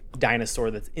aquatic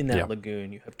dinosaur that's in that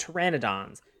lagoon. You have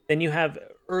pteranodons. Then you have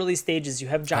early stages. You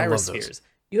have gyrospheres.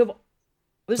 You have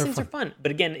those things are fun.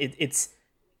 But again, it's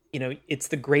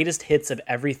the greatest hits of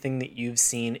everything that you've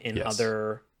seen in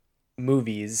other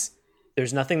movies.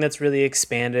 There's nothing that's really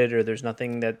expanded, or there's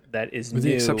nothing that is new. With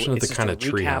the exception of the kind of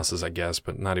tree houses, I guess,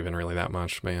 but not even really that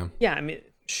much, man. Yeah, I mean,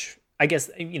 I guess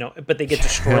but they get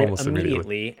destroyed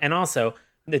immediately, and also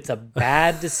it's a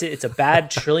bad it's a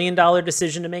bad $1 trillion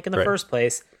decision to make in the first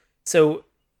place. So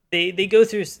they go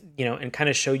through and kind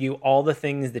of show you all the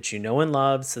things that you know and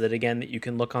love, so that again that you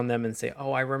can look on them and say,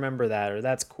 oh, I remember that, or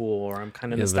that's cool, or I'm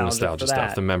kind of nostalgic the nostalgia for that.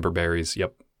 Stuff, the member berries,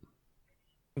 yep.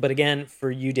 But again,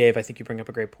 for you, Dave, I think you bring up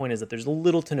a great point, is that there's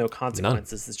little to no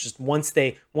consequences. None. It's just once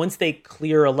they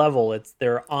clear a level,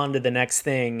 they're on to the next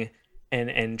thing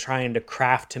and trying to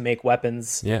craft to make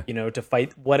weapons, to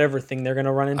fight whatever thing they're going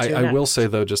to run into. I will say,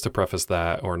 though, just to preface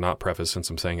that, or not preface since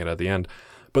I'm saying it at the end,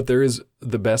 but there is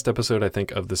the best episode, I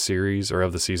think, of the series or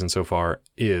of the season so far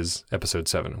is episode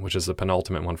 7, which is the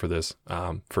penultimate one for this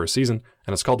for a season.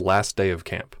 And it's called Last Day of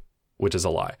Camp, which is a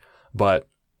lie. But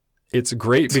it's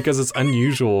great because it's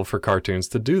unusual for cartoons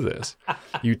to do this.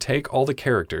 You take all the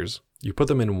characters, you put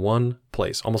them in one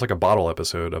place, almost like a bottle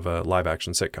episode of a live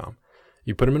action sitcom.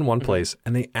 You put them in one place,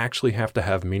 and they actually have to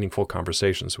have meaningful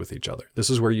conversations with each other. This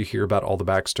is where you hear about all the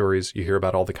backstories. You hear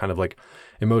about all the kind of like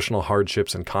emotional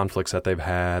hardships and conflicts that they've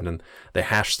had, and they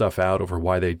hash stuff out over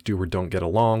why they do or don't get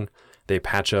along. They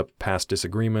patch up past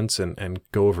disagreements and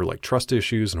go over like trust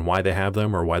issues and why they have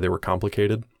them or why they were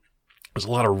complicated. There's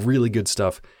a lot of really good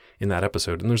stuff in that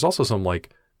episode. And there's also some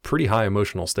like pretty high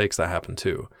emotional stakes that happen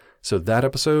too. So that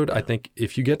episode, I think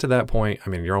if you get to that point, I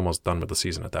mean, you're almost done with the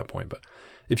season at that point, but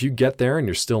if you get there and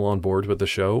you're still on board with the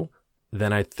show,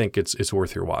 then I think it's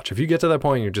worth your watch. If you get to that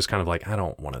point and you're just kind of like, I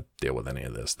don't want to deal with any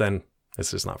of this, then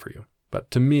it's just not for you.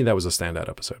 But to me, that was a standout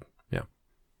episode. Yeah.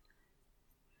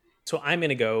 So I'm going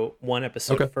to go one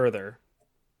episode further,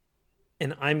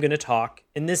 and I'm going to talk,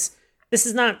 and this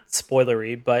is not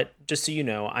spoilery, but just so you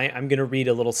know, I'm going to read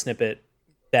a little snippet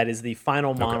that is the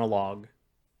final monologue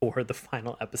for the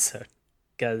final episode,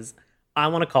 because I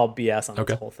want to call BS on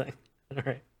this whole thing. All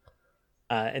right.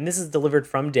 And this is delivered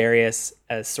from Darius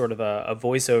as sort of a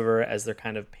voiceover as they're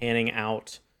kind of panning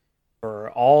out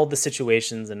for all the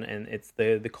situations, and it's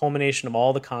the culmination of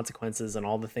all the consequences and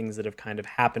all the things that have kind of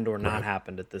happened or not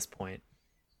happened at this point.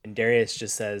 And Darius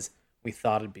just says, "We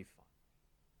thought it'd be fun."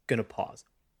 Gonna pause.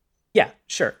 Yeah,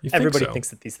 sure. Everybody thinks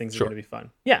that these things are gonna be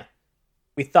fun. Yeah.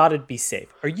 We thought it'd be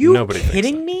safe. Are you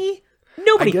kidding me?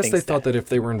 Nobody I guess they thought that if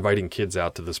they were inviting kids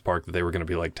out to this park that they were going to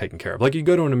be like taken care of. Like you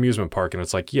go to an amusement park and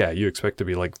it's like, yeah, you expect to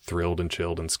be like thrilled and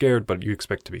chilled and scared, but you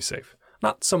expect to be safe.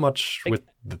 Not so much with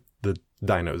the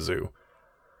Dino Zoo.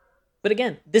 But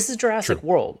again, this is Jurassic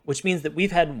World, which means that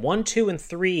we've had 1, 2, and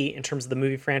 3 in terms of the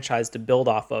movie franchise to build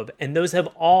off of. And those have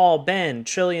all been $1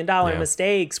 trillion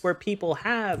mistakes where people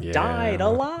have died a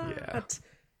lot.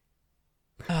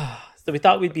 Yeah. So we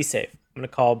thought we'd be safe. I'm going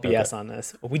to call BS on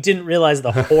this. We didn't realize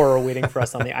the horror waiting for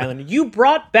us on the island. You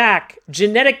brought back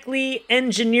genetically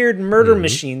engineered murder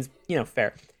machines.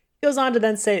 Fair. He goes on to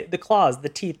then say the claws, the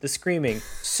teeth, the screaming,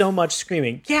 so much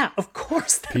screaming. Yeah, of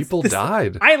course. People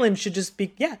died. Island should just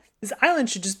be, this island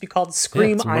should just be called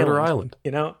Scream it's Island. Murder Island.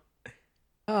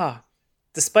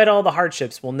 Despite all the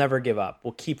hardships, we'll never give up.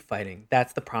 We'll keep fighting.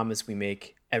 That's the promise we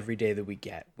make every day that we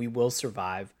get. We will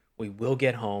survive. We will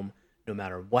get home no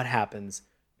matter what happens.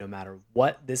 No matter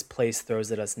what this place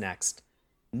throws at us next,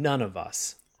 none of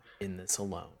us are in this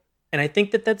alone. And I think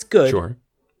that that's good. Sure.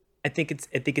 I think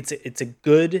it's a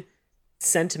good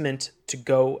sentiment to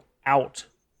go out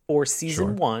for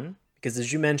season 1, because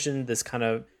as you mentioned, this kind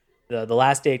of the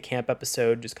last day at camp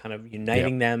episode, just kind of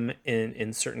uniting them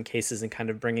in certain cases and kind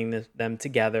of bringing them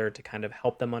together to kind of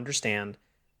help them understand.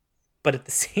 But at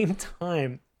the same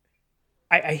time,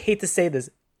 I hate to say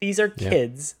this, these are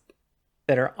kids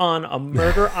that are on a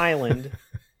murder island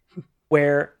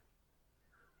where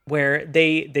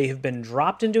they have been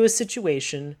dropped into a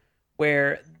situation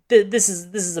where this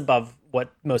is above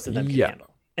what most of them can handle.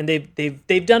 And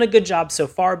they've done a good job so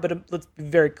far, but let's be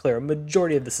very clear, a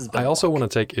majority of this has been I also want to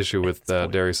take issue with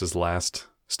Darius's last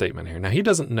statement here. Now, he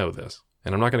doesn't know this,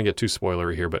 and I'm not going to get too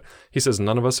spoilery here, but he says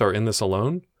none of us are in this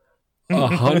alone.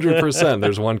 100%.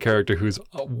 There's one character who's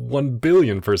 1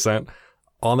 billion%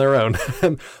 on their own.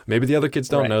 Maybe the other kids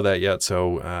don't know that yet,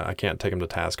 so I can't take them to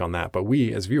task on that. But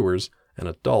we, as viewers and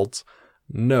adults,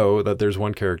 know that there's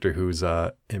one character who's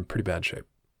in pretty bad shape.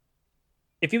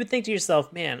 If you would think to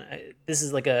yourself, man, this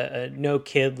is like a no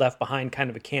kid left behind kind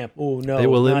of a camp. Oh, no. They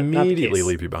will immediately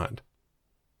leave you behind.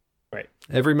 Right.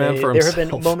 Every man for himself.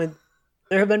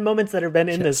 There have been moments that have been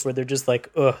in this where they're just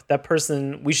like, ugh, that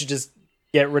person, we should just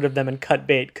get rid of them and cut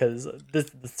bait because the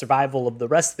survival of the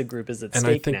rest of the group is at stake now.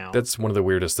 And I think that's one of the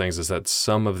weirdest things is that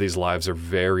some of these lives are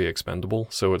very expendable.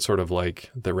 So it's sort of like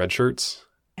the red shirts.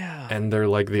 Yeah. And they're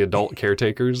like the adult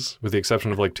caretakers, with the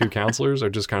exception of like 2 counselors, are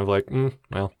just kind of like,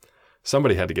 well,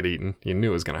 somebody had to get eaten. You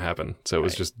knew it was going to happen. So it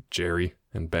was just Jerry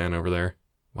and Ben over there.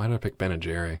 Why did I pick Ben and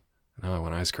Jerry? Now I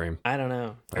want ice cream. I don't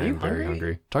know. I'm very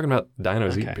hungry. Talking about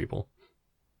dinos eating people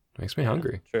makes me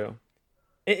hungry. True.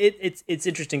 It's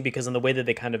interesting because in the way that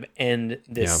they kind of end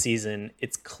this season,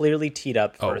 it's clearly teed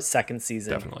up for a second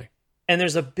season. Definitely. And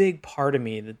there's a big part of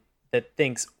me that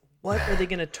thinks, what are they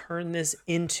going to turn this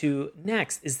into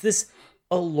next? Is this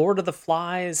a Lord of the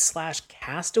Flies /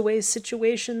 Castaways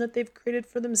situation that they've created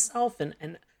for themselves? And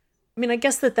I mean, I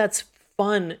guess that's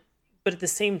fun, but at the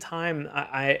same time,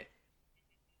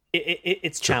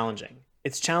 it's challenging.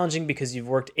 It's challenging because you've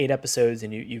worked 8 episodes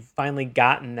and you've finally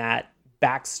gotten that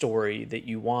backstory that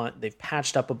you want. They've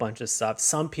patched up a bunch of stuff.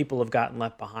 Some people have gotten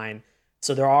left behind.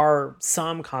 So there are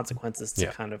some consequences to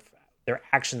kind of their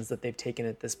actions that they've taken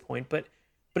at this point. But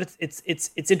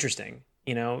it's interesting.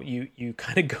 You know, you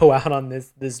kind of go out on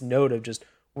this note of just,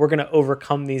 we're going to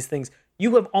overcome these things.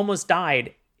 You have almost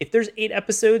died. If there's 8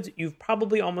 episodes, you've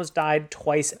probably almost died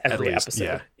twice every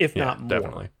episode, if not more.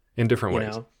 Definitely. In different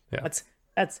ways. Know?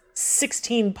 Yeah. That's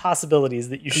 16 possibilities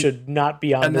that you should not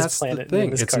be on And this that's planet. the thing. In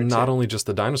this It's cartoon. not only just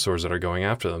the dinosaurs that are going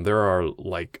after them. There are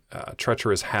like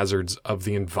treacherous hazards of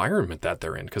the environment that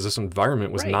they're in, because this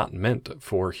environment was Right. not meant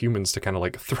for humans to kind of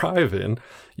like thrive in.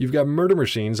 You've got murder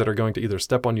machines that are going to either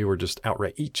step on you or just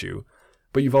outright eat you.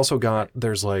 But you've also got,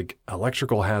 there's like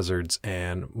electrical hazards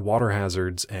and water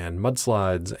hazards and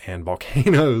mudslides and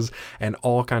volcanoes and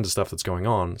all kinds of stuff that's going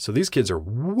on. So these kids are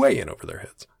way in over their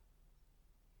heads.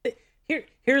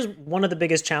 Here's one of the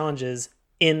biggest challenges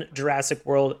in Jurassic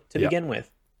World to Yeah. begin with.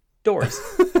 Doors.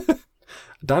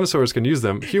 Dinosaurs can use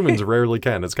them. Humans rarely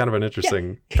can. It's kind of an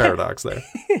interesting paradox there.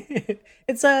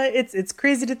 It's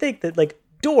crazy to think that like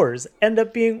doors end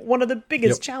up being one of the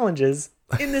biggest Yep. challenges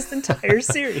in this entire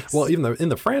series. Well, even in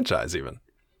the franchise, even.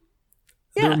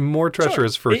 Yeah, They're more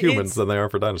treacherous sure. for humans than they are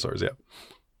for dinosaurs, yeah.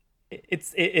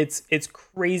 It's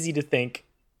crazy to think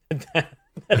that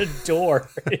a door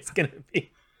is going to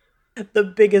be the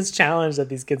biggest challenge that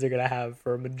these kids are going to have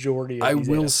for a majority of I these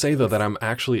will animals. say, though, that I'm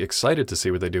actually excited to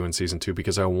see what they do in season 2,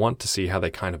 because I want to see how they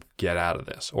kind of get out of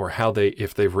this, or how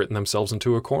if they've written themselves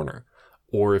into a corner,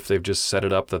 or if they've just set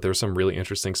it up that there's some really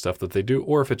interesting stuff that they do,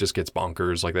 or if it just gets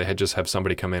bonkers, like they just have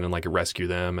somebody come in and like rescue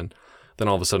them, and then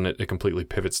all of a sudden it completely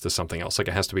pivots to something else. Like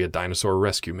it has to be a dinosaur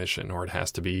rescue mission, or it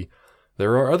has to be,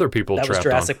 there are other people That was trapped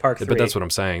Jurassic on. Park But 3. that's what I'm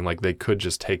saying. Like they could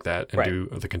just take that and Right. do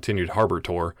the continued harbor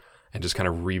tour and just kind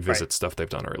of revisit Right. stuff they've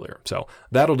done earlier. So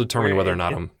that'll determine Where whether or it-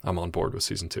 not it- I'm on board with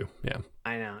season 2. Yeah.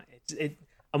 I know.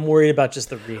 I'm worried about just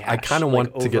the rehash. I kind of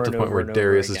like, want to get over to the and point over where and over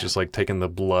Darius is again. just like taking the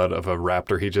blood of a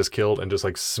raptor he just killed and just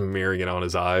like smearing it on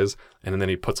his eyes. And then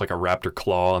he puts like a raptor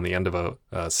claw on the end of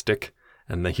a stick.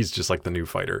 And then he's just like the new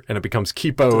fighter. And it becomes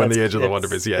Kipo in the Age of the Wonder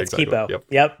Beast. Yeah, it's exactly. Kipo. Yep.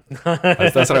 Yep.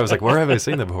 That's what I was like, where have I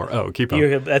seen that before? Oh,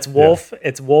 Kipo. That's Wolf.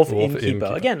 It's Wolf, Wolf in in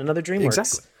Kipo. Kipo. Again, another DreamWorks.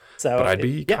 Exactly. So But I'd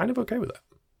be kind of okay with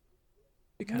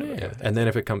that. kind of okay Yeah. with that. And then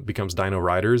if it becomes Dino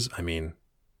Riders, I mean,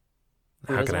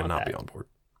 Who how doesn't can I want not that? be on board?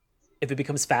 If it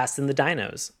becomes Fast in the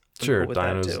Dinos. I'm Sure, cool with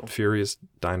that Dinos, too. Furious,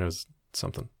 Dinos,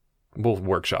 something. We'll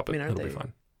workshop it. I mean, aren't It'll be they-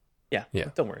 fine. Yeah. Yeah.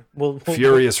 Don't worry. We'll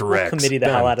Furious we'll Rex. committee the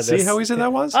hell Done. out of this. See how easy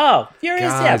that was? Oh,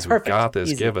 Furious. Guys, yeah, perfect. we got this.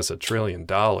 Easy. Give us $1 trillion.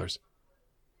 because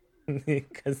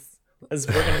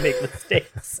we're gonna make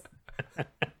mistakes.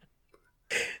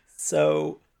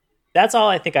 So that's all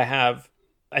I think I have.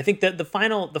 I think that the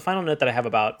final note that I have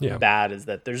about Yeah. Bad is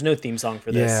that there's no theme song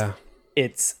for this. Yeah.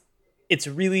 It's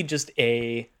really just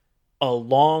a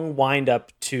long wind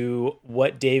up to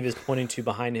what Dave is pointing to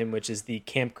behind him, which is the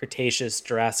Camp Cretaceous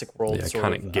Jurassic World The sort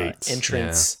iconic of gates.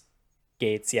 entrance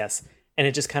gates. Yes, and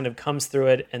it just kind of comes through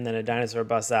it, and then a dinosaur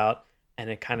busts out, and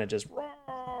it kind of just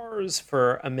roars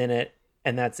for a minute,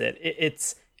 and that's it.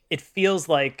 It feels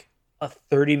like a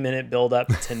 30-minute build up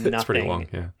to nothing. It's pretty long,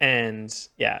 yeah. And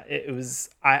yeah, it was.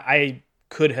 I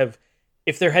could have,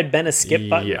 if there had been a skip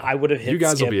button, Yeah. I would have hit. You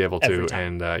guys will skip be able every to,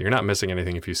 time. and you're not missing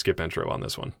anything if you skip intro on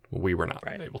this one. We were not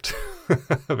able to.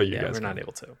 But you Yeah, guys we're not can.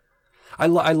 able to. I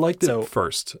liked it So-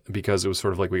 first because it was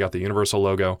sort of like we got the Universal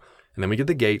logo, and then we get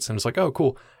the gates, and it's like, oh,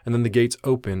 cool. And then the gates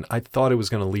open. I thought it was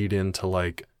going to lead into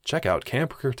like, check out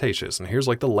Camp Cretaceous, and here's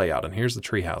like the layout, and here's the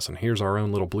treehouse, and here's our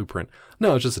own little blueprint.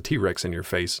 No, it's just a T-Rex in your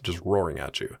face just roaring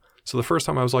at you. So the first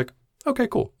time I was like, okay,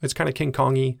 cool. It's kind of King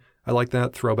Kong-y. I like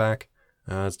that throwback.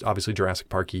 It's obviously Jurassic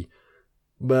Park-y.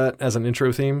 But as an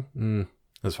intro theme,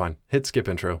 that's fine. Hit skip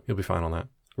intro. You'll be fine on that.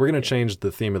 We're going to change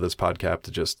the theme of this podcast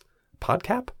to just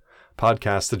podcast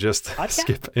to just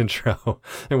skip intro,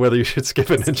 and whether you should skip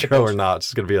an intro or not. It's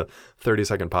just going to be a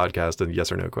 30-second podcast and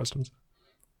yes or no questions.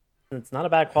 It's not a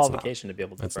bad qualification to be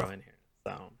able to throw in here.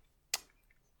 So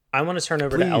I want to turn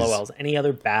over to Please. LOLs. Any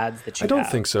other bads that you I don't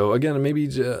have? think so. Again, maybe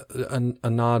a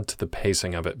nod to the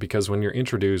pacing of it, because when you're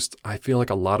introduced, I feel like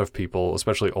a lot of people,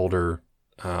 especially older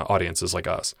audiences like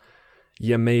us,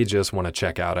 you may just want to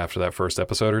check out after that first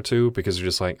episode or two, because you're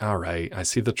just like, all right, I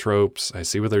see the tropes. I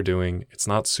see what they're doing. It's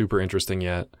not super interesting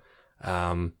yet.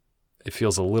 It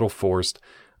feels a little forced,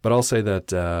 but I'll say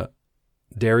that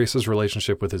Darius's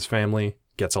relationship with his family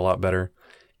gets a lot better.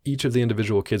 Each of the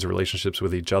individual kids' relationships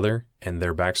with each other and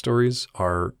their backstories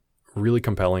are really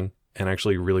compelling and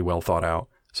actually really well thought out.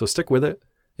 So stick with it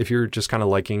if you're just kind of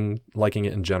liking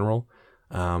it in general.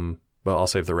 But I'll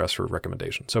save the rest for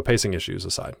recommendation. So pacing issues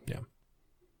aside, yeah.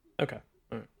 Okay.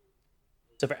 All right.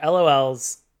 So for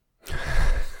LOLs,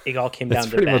 it all came down It's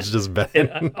to pretty Ben. much just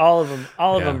Ben. All of them Yeah,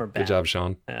 are Ben. good job,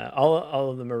 Sean. All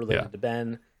of them are related Yeah. to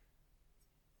Ben.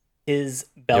 His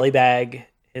belly bag,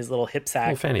 his little hip sack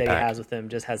Little fanny that pack. he has with him,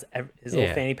 just has his little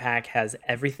Yeah. fanny pack has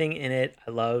everything in it.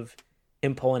 I love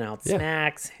him pulling out Yeah.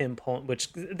 snacks.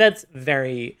 Which that's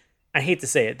very. I hate to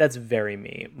say it, that's very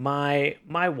me. My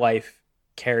wife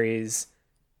carries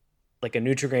like a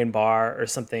Nutri-Grain bar or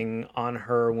something on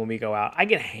her when we go out. I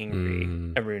get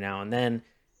hangry every now and then.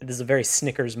 There's a very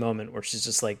Snickers moment where she's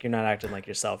just like, "You're not acting like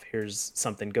yourself. Here's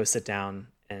something. Go sit down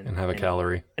and have a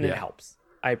calorie." And it helps.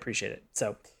 I appreciate it.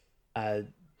 So,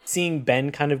 seeing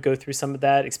Ben kind of go through some of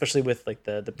that, especially with like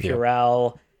the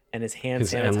Purell and his hand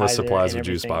sanitizer, endless supplies of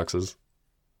juice boxes.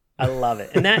 I love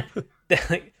it, and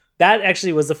that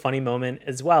actually was a funny moment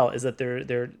as well. Is that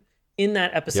they're in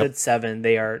that episode 7,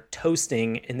 they are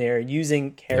toasting and they're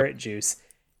using carrot juice,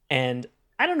 and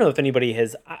I don't know if anybody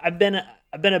has. I've been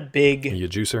a big Are you a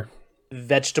juicer?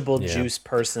 Vegetable juice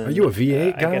person. Are you a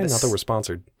V8 guy? Not that we're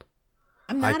sponsored.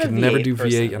 I could never do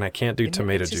V8, and I can't do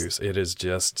tomato juice. It is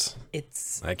just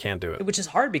I can't do it. Which is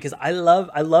hard because I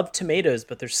love tomatoes,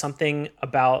 but there's something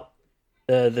about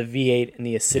the V8 and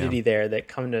the acidity there that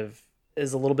kind of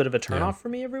is a little bit of a turnoff for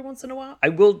me every once in a while. I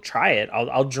will try it.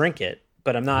 I'll drink it,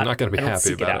 but I'm not going to be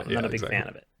happy about it. I'm not a big fan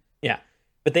of it. Yeah,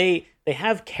 but they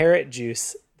have carrot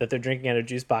juice that they're drinking out of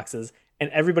juice boxes, and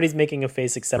everybody's making a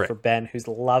face except for Ben, who's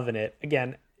loving it.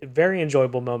 Again, a very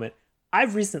enjoyable moment.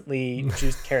 I've recently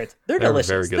juiced carrots. They're delicious.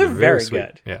 Very good. They're very sweet.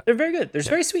 good. Yeah. They're very good. They're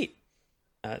very sweet.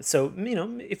 So,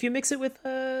 if you mix it with,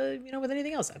 with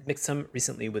anything else, I've mixed some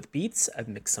recently with beets. I've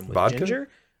mixed some with vodka? Ginger.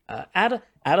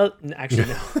 Actually,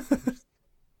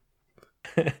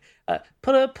 no.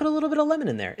 Put a little bit of lemon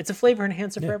in there. It's a flavor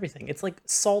enhancer for everything. It's like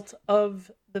salt of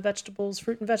the vegetables,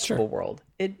 fruit and vegetable world.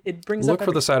 It brings Look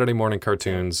for the Saturday morning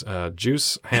cartoons,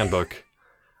 juice handbook.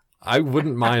 I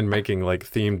wouldn't mind making like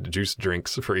themed juice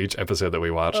drinks for each episode that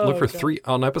we watch. Look for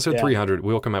on episode 300.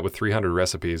 We'll come out with 300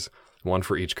 recipes, one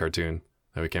for each cartoon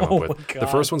that we came up with. The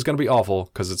first one's going to be awful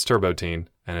because it's Turbo Teen,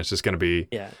 and it's just going to be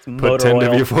put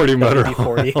 10W40 motor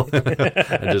oil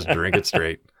and just drink it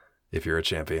straight if you're a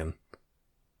champion.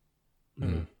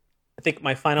 I think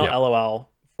my final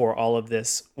LOL for all of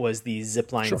this was the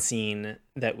zipline scene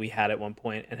that we had at one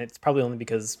point, and it's probably only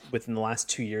because within the last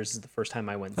 2 years is the first time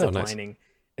I went ziplining. Nice.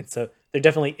 And so there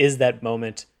definitely is that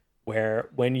moment where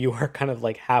when you are kind of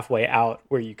like halfway out,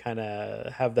 where you kind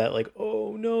of have that like,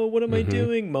 oh no, what am I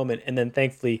doing moment. And then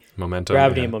thankfully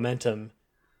gravity and momentum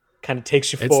kind of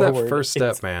takes you forward. It's that first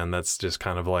step, man. That's just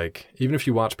kind of like, even if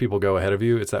you watch people go ahead of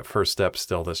you, it's that first step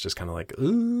still that's just kind of like,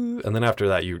 ooh. And then after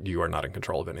that, you are not in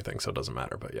control of anything. So it doesn't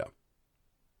matter. But yeah.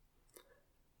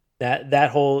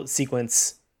 That whole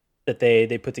sequence that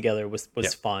they put together was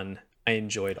fun. I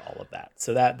enjoyed all of that.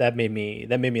 So that made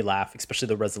me laugh, especially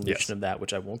the resolution of that,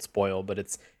 which I won't spoil, but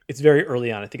it's very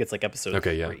early on. I think it's like episode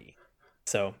 3. Yeah.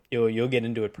 So you'll get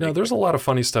into it pretty quick. There's a lot of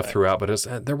funny stuff throughout,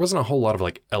 but there wasn't a whole lot of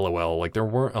like LOL. Like there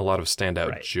weren't a lot of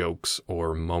standout jokes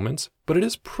or moments, but it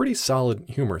is pretty solid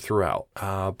humor throughout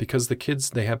because the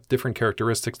kids, they have different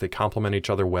characteristics. They complement each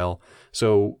other well.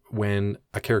 So when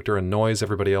a character annoys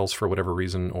everybody else for whatever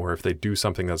reason, or if they do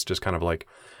something that's just kind of like,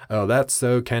 oh, that's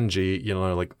so Kenji,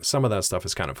 like some of that stuff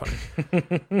is kind of funny.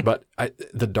 But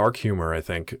the dark humor, I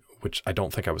think, which I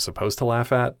don't think I was supposed to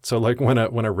laugh at. So like when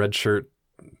a red shirt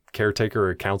caretaker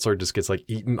or counselor just gets like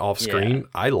eaten off screen,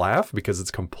 I laugh because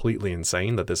it's completely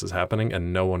insane that this is happening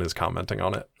and no one is commenting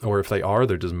on it. Or if they are,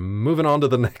 they're just moving on to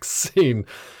the next scene.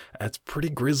 It's pretty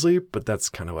grisly, but that's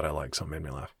kind of what I like, so it made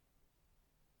me laugh.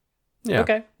 Yeah.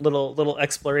 Okay. Little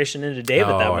exploration into Dave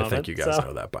at that moment. I think you guys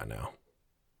know that by now.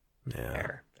 Yeah.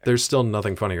 Fair. There's still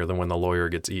nothing funnier than when the lawyer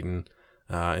gets eaten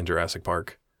in Jurassic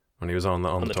Park when he was on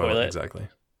the toilet. Exactly.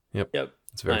 Yep.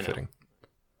 It's very fitting.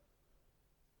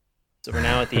 So we're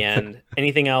now at the end.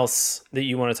 Anything else that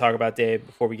you want to talk about, Dave,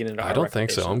 before we get into our I don't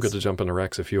think so. I'm good to jump into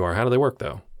Rex if you are. How do they work,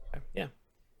 though?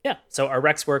 Yeah. So our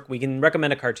Rex work, we can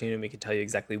recommend a cartoon and we can tell you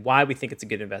exactly why we think it's a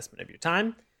good investment of your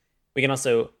time. We can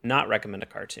also not recommend a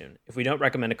cartoon. If we don't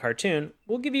recommend a cartoon,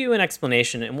 we'll give you an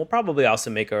explanation, and we'll probably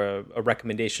also make a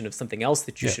recommendation of something else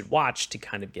that you should watch to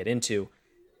kind of get into.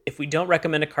 If we don't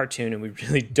recommend a cartoon and we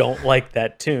really don't like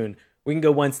that tune, we can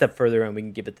go one step further and we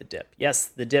can give it the dip. Yes,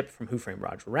 the dip from Who Framed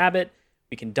Roger Rabbit.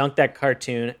 We can dunk that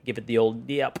cartoon, give it the old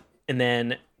yep, and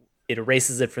then it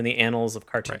erases it from the annals of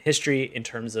cartoon history in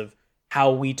terms of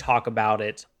how we talk about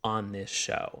it on this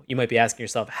show. You might be asking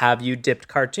yourself, have you dipped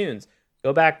cartoons?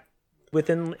 Go back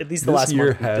within at least the last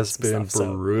month. This year has been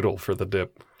brutal for the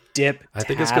dip. I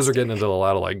think it's because we're getting into a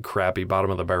lot of like crappy bottom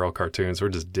of the barrel cartoons. We're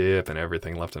just dipping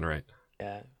everything left and right.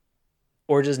 Yeah.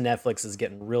 Or just Netflix is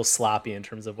getting real sloppy in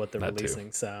terms of what they're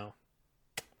releasing. So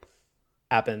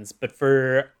happens. But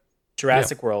for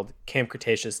Jurassic World, Camp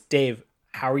Cretaceous, Dave,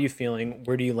 how are you feeling?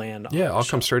 Where do you land on I'll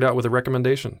come straight out with a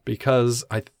recommendation because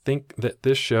I think that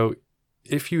this show,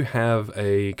 if you have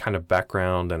a kind of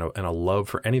background and a love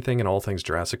for anything and all things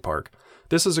Jurassic Park,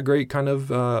 this is a great kind of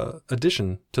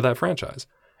addition to that franchise.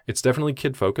 It's definitely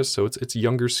kid focused, so it's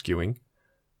younger skewing,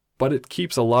 but it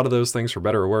keeps a lot of those things, for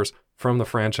better or worse, from the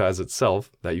franchise itself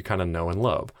that you kind of know and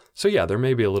love. So yeah, there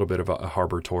may be a little bit of a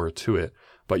harbor tour to it,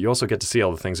 but you also get to see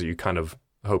all the things that you kind of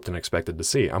hoped and expected to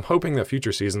see. I'm hoping that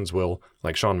future seasons will,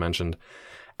 like Sean mentioned,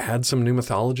 add some new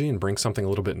mythology and bring something a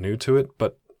little bit new to it.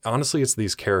 But honestly, it's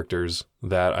these characters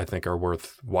that I think are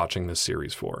worth watching this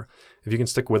series for. If you can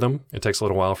stick with them, it takes a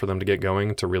little while for them to get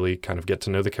going, to really kind of get to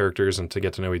know the characters and to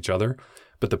get to know each other.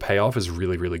 But the payoff is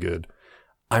really, really good.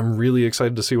 I'm really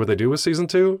excited to see what they do with season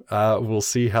 2. We'll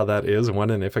see how that is, when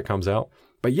and if it comes out.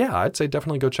 But yeah, I'd say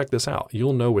definitely go check this out.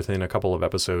 You'll know within a couple of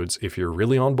episodes if you're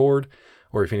really on board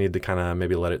or if you need to kind of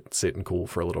maybe let it sit and cool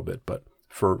for a little bit. But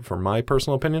for my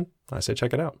personal opinion, I say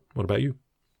check it out. What about you?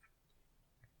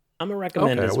 I'm going to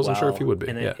recommend as well. I wasn't sure if you would be.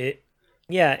 And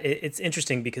it's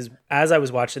interesting because as I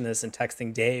was watching this and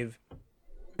texting Dave,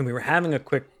 and we were having a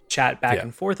quick chat back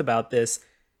and forth about this,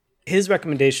 his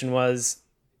recommendation was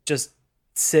just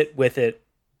sit with it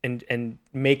and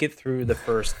make it through the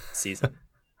first season.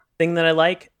 Thing that I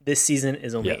like, this season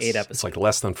is only 8 episodes. It's like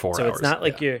less than 4 hours. So it's not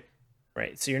like you're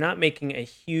right. So you're not making a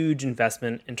huge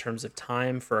investment in terms of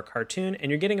time for a cartoon, and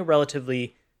you're getting a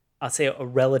relatively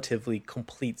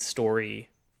complete story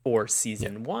for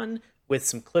season 1 with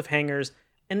some cliffhangers.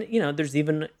 And, there's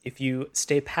even, if you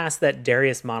stay past that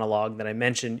Darius monologue that I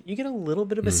mentioned, you get a little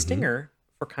bit of a stinger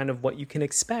for kind of what you can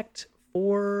expect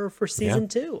for season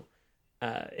 2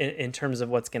 in terms of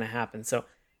what's going to happen. So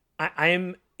I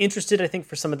am interested, I think,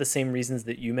 for some of the same reasons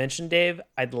that you mentioned, Dave.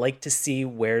 I'd like to see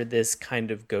where this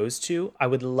kind of goes to. I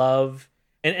would love,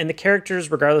 and the characters,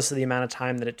 regardless of the amount of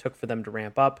time that it took for them to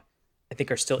ramp up, I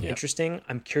think are still interesting.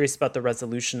 I'm curious about the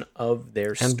resolution of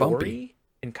their story. Bumpy.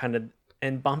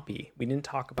 And Bumpy. We didn't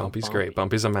talk about Bumpy's Bumpy. Great.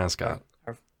 Bumpy's a mascot.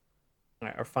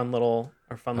 Our fun little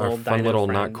dino little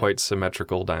friend. Not quite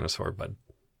symmetrical dinosaur, bud.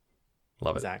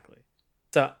 Love it. Exactly.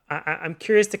 So I'm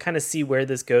curious to kind of see where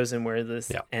this goes and where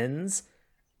this ends.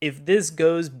 If this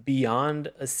goes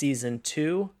beyond a season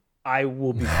 2, I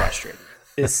will be frustrated.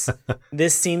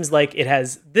 This seems like it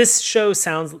has. This show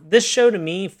to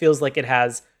me feels like it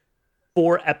has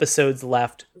 4 episodes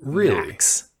left,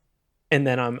 max. And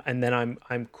then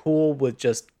I'm cool with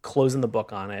just closing the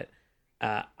book on it.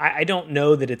 I don't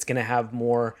know that it's gonna have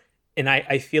more, and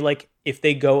I feel like if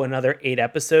they go another 8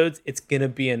 episodes, it's gonna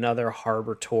be another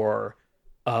harbor tour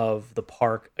of the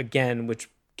park again. Which,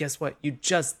 guess what? You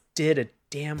just did a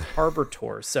damn harbor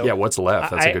tour. So yeah, what's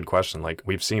left? That's a good question. Like,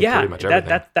 we've seen pretty much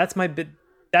everything. That's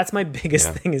my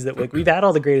biggest thing, is that like we've had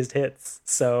all the greatest hits.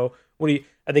 So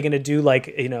are they going to do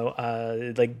like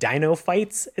dino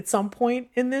fights at some point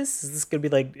in this? Is this going to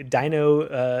be like Dino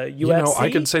UFC?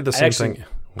 I could say the same thing.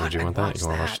 Would you want that? You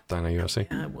want to watch Dino UFC?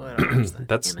 Yeah, I would.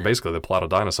 That's basically the plot of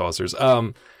Dinosaurs.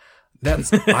 I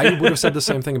would have said the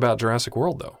same thing about Jurassic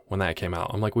World, though, when that came out.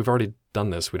 I'm like, we've already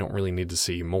done this. We don't really need to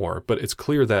see more. But it's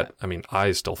clear that,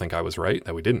 I still think I was right,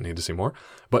 that we didn't need to see more.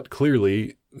 But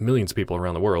clearly, millions of people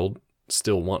around the world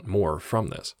still want more from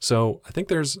this. So I think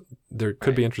there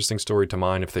could be interesting story to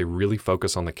mine if they really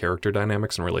focus on the character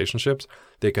dynamics and relationships.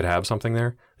 They could have something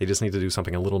there. They just need to do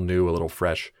something a little new, a little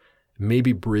fresh.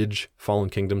 Maybe bridge Fallen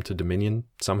Kingdom to Dominion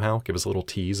somehow. Give us a little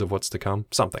tease of what's to come.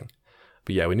 Something.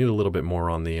 But yeah, we need a little bit more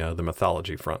on the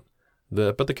mythology front.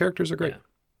 But the characters are great,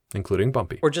 including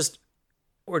Bumpy. Or just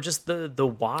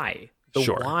the why.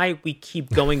 Why we keep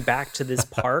going back to this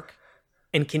park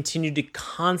and continue to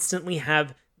constantly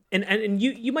have. And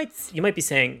you might be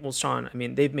saying, well, Sean,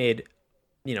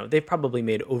 they've probably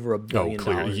made over $1 billion. Oh,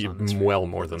 clearly, well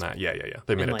more than that. Yeah.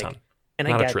 They made a ton. And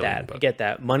I get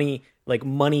that. Money. They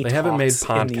haven't made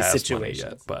podcast money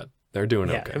yet, but they're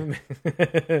doing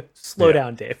okay. Slow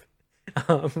down, Dave.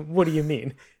 What do you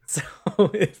mean? So,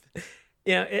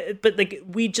 but like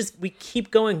we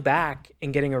keep going back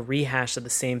and getting a rehash of the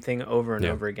same thing over and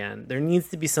over again. There needs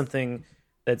to be something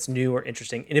that's new or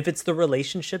interesting. And if it's the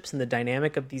relationships and the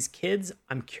dynamic of these kids,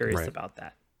 I'm curious about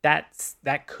that.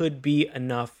 That could be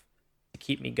enough to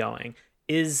keep me going.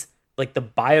 Is like the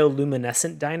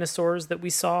bioluminescent dinosaurs that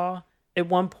we saw at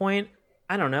one point,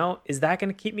 I don't know, is that going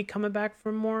to keep me coming back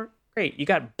for more? Great. You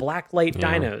got black light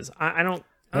dinos. I don't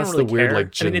really the weird care.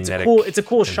 Like genetic it's a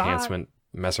cool enhancement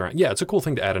shot. Mess around. Yeah, it's a cool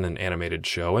thing to add in an animated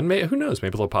show. And who knows,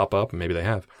 maybe they'll pop up, and maybe they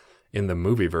have in the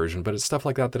movie version. But it's stuff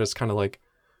like that it's kind of like,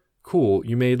 cool,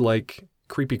 you made like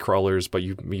creepy crawlers, but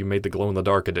you made the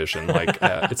glow-in-the-dark edition. Like,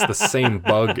 it's the same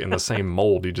bug in the same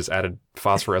mold. You just added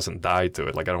phosphorescent dye to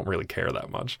it. Like, I don't really care that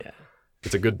much. Yeah.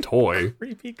 It's a good toy.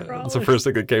 Creepy crawlers. That's the first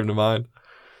thing that came to mind.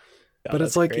 Oh, but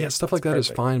it's like, great. Stuff like that is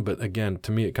fine. But again,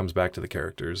 to me, it comes back to the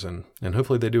characters. And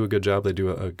hopefully they do a good job. They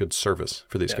do a good service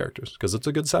for these characters because it's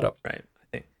a good setup. Right.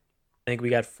 I think we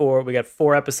got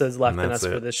four episodes left in us that's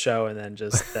for it. this show, and then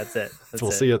just that's it. That's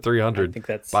We'll it. see you at 300. I think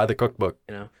that's, Buy the cookbook.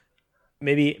 you know,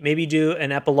 maybe do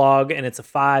an epilogue and it's a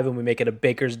 5, and we make it a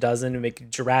baker's dozen. We make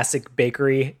Jurassic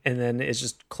Bakery, and then it's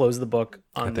just close the book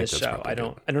on think this that's show.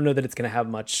 probably I don't know that it's going to have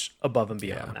much above and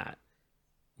beyond that.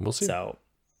 We'll see. So,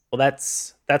 well,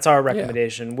 that's our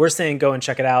recommendation. We're saying go and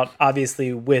check it out.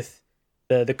 Obviously, with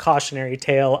the cautionary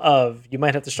tale of you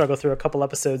might have to struggle through a couple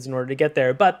episodes in order to get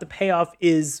there, but the payoff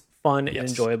is fun and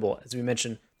enjoyable. As we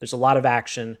mentioned, there's a lot of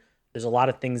action. There's a lot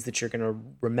of things that you're going to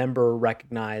remember,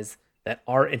 recognize that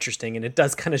are interesting, and it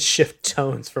does kind of shift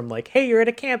tones from like, hey, you're at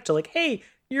a camp to like, hey,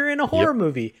 you're in a horror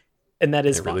movie, and that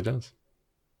is It fun. really does.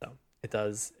 So it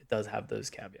does have those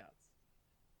caveats.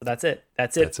 So that's it.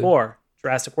 That's it for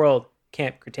Jurassic World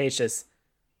Camp Cretaceous.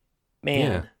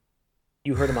 Man,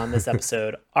 you heard him on this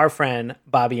episode. Our friend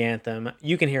Bobby Anthem.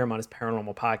 You can hear him on his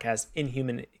paranormal podcast,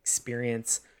 Inhuman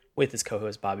Experience, with his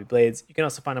co-host Bobby Blades. You can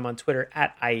also find him on Twitter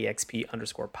at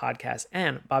IEXP_podcast.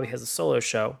 And Bobby has a solo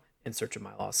show, In Search of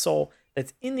My Lost Soul,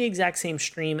 that's in the exact same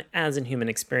stream as Inhuman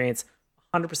Experience.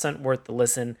 100% worth the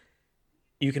listen.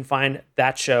 You can find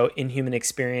that show, Inhuman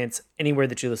Experience, anywhere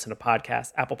that you listen to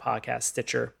podcasts, Apple Podcasts,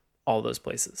 Stitcher, all those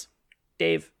places.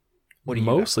 Dave, what do you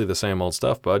Mostly the same old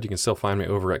stuff, bud. You can still find me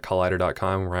over at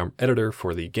Collider.com, where I'm editor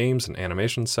for the games and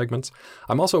animation segments.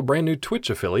 I'm also a brand new Twitch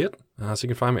affiliate, so you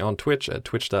can find me on Twitch at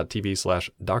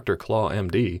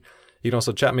twitch.tv/DrClawMD. You can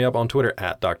also chat me up on Twitter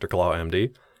at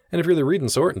DrClawMD. And if you're the reading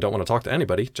sort and don't want to talk to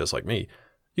anybody, just like me,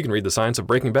 you can read The Science of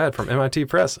Breaking Bad from MIT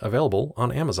Press, available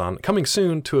on Amazon. Coming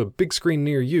soon to a big screen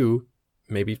near you,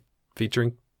 maybe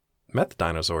featuring meth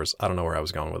dinosaurs. I don't know where I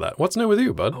was going with that. What's new with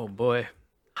you, bud? Oh, boy.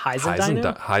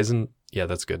 Heisen? Heisen, yeah,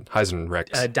 that's good. Heisen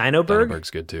Rex. Dinoberg?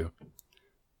 Dinoberg's good too.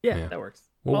 Yeah, that works.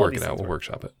 We'll All work these it out. things We'll work.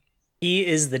 workshop it. He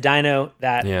is the dino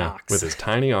that knocks. With his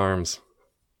tiny arms.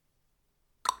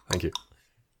 Thank you.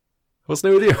 What's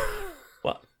new with you?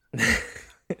 Well,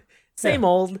 same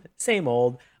old.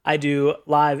 I do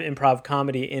live improv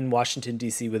comedy in Washington,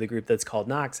 D.C. with a group that's called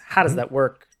Knox. How does that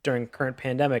work during current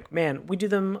pandemic? Man, we do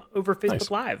them over Facebook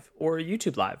Live or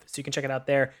YouTube Live. So you can check it out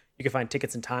there. You can find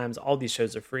tickets and times. All these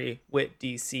shows are free.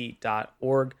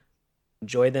 witdc.org.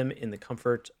 Enjoy them in the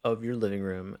comfort of your living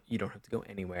room. You don't have to go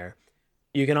anywhere.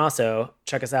 You can also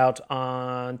check us out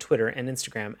on Twitter and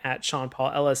Instagram at Sean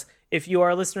Paul Ellis. If you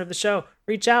are a listener of the show,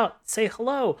 reach out, say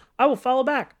hello. I will follow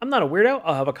back. I'm not a weirdo.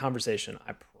 I'll have a conversation.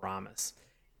 I promise.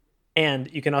 And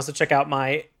you can also check out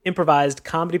my improvised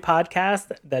comedy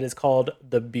podcast that is called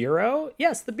The Bureau.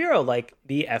 Yes, The Bureau, like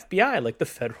the FBI, like the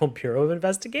Federal Bureau of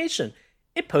Investigation.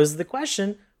 It poses the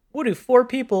question, what do 4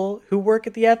 people who work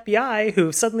at the FBI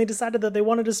who suddenly decided that they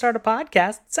wanted to start a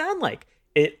podcast sound like?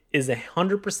 It is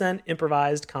 100%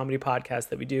 improvised comedy podcast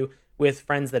that we do with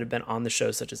friends that have been on the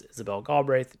show, such as Isabel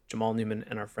Galbraith, Jamal Newman,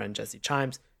 and our friend Jesse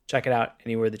Chimes. Check it out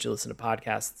anywhere that you listen to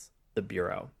podcasts, The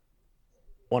Bureau.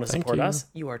 Want to support us?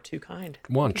 You are too kind.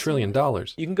 $1 trillion.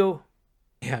 You can go,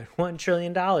 $1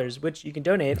 trillion, which you can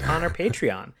donate on our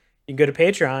Patreon. You can go to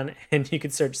Patreon and you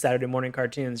can search Saturday Morning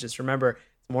Cartoons. Just remember,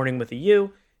 it's morning with a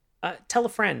U. Tell a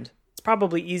friend. It's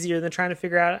probably easier than trying to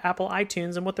figure out Apple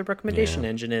iTunes and what the recommendation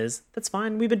engine is. That's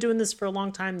fine. We've been doing this for a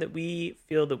long time that we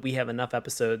feel that we have enough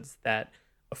episodes that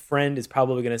a friend is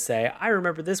probably going to say, I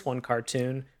remember this one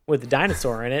cartoon with a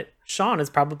dinosaur in it. Sean has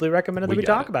probably recommended that we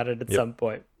talk about it at some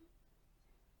point.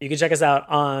 You can check us out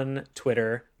on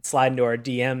Twitter. Slide into our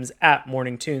DMs at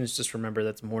Morning Tunes. Just remember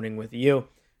that's morning with you.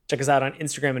 Check us out on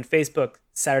Instagram and Facebook,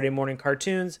 Saturday Morning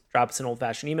Cartoons. Drop us an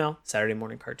old-fashioned email,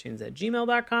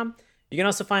 saturdaymorningcartoons@gmail.com. You can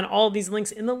also find all of these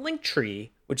links in the link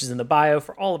tree, which is in the bio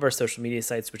for all of our social media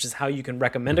sites, which is how you can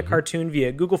recommend a cartoon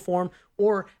via Google form,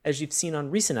 or as you've seen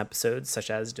on recent episodes, such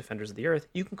as Defenders of the Earth,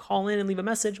 you can call in and leave a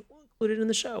message. We'll include it in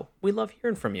the show. We love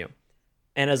hearing from you.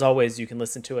 And as always, you can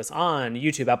listen to us on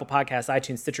YouTube, Apple Podcasts,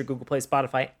 iTunes, Stitcher, Google Play,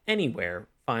 Spotify, anywhere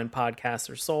fine podcasts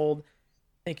are sold.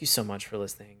 Thank you so much for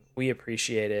listening. We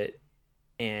appreciate it.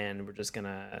 And we're just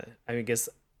gonna, I guess,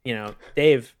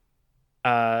 Dave,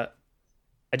 I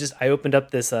opened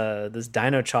up this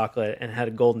Dino chocolate and had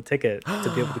a golden ticket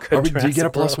to be able to go. Do you get a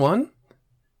 +1?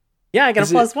 Yeah, I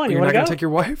got a +1. You want to go? You're not gonna take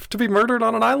your wife to be murdered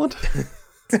on an island?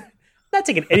 Not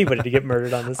taking anybody to get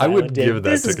murdered on this I island. would give that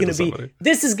this ticket to somebody.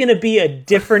 This is gonna be a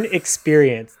different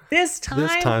experience. This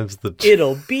time's the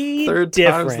it'll be third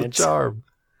different. time's the charm.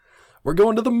 We're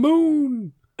going to the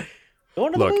moon.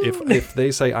 Look, if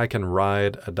they say I can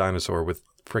ride a dinosaur with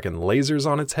freaking lasers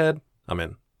on its head, I'm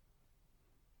in.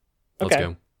 Let's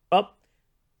go. Well, I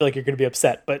feel like you're going to be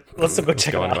upset, but let's still go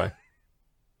check it out. Anyway.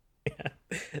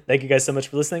 Thank you guys so much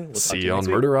for listening. We'll See you on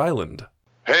Murder Island.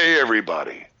 Hey,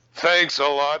 everybody. Thanks a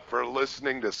lot for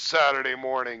listening to Saturday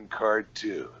Morning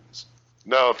Cartoons.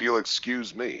 Now, if you'll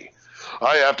excuse me,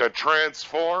 I have to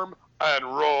transform and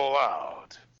roll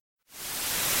out.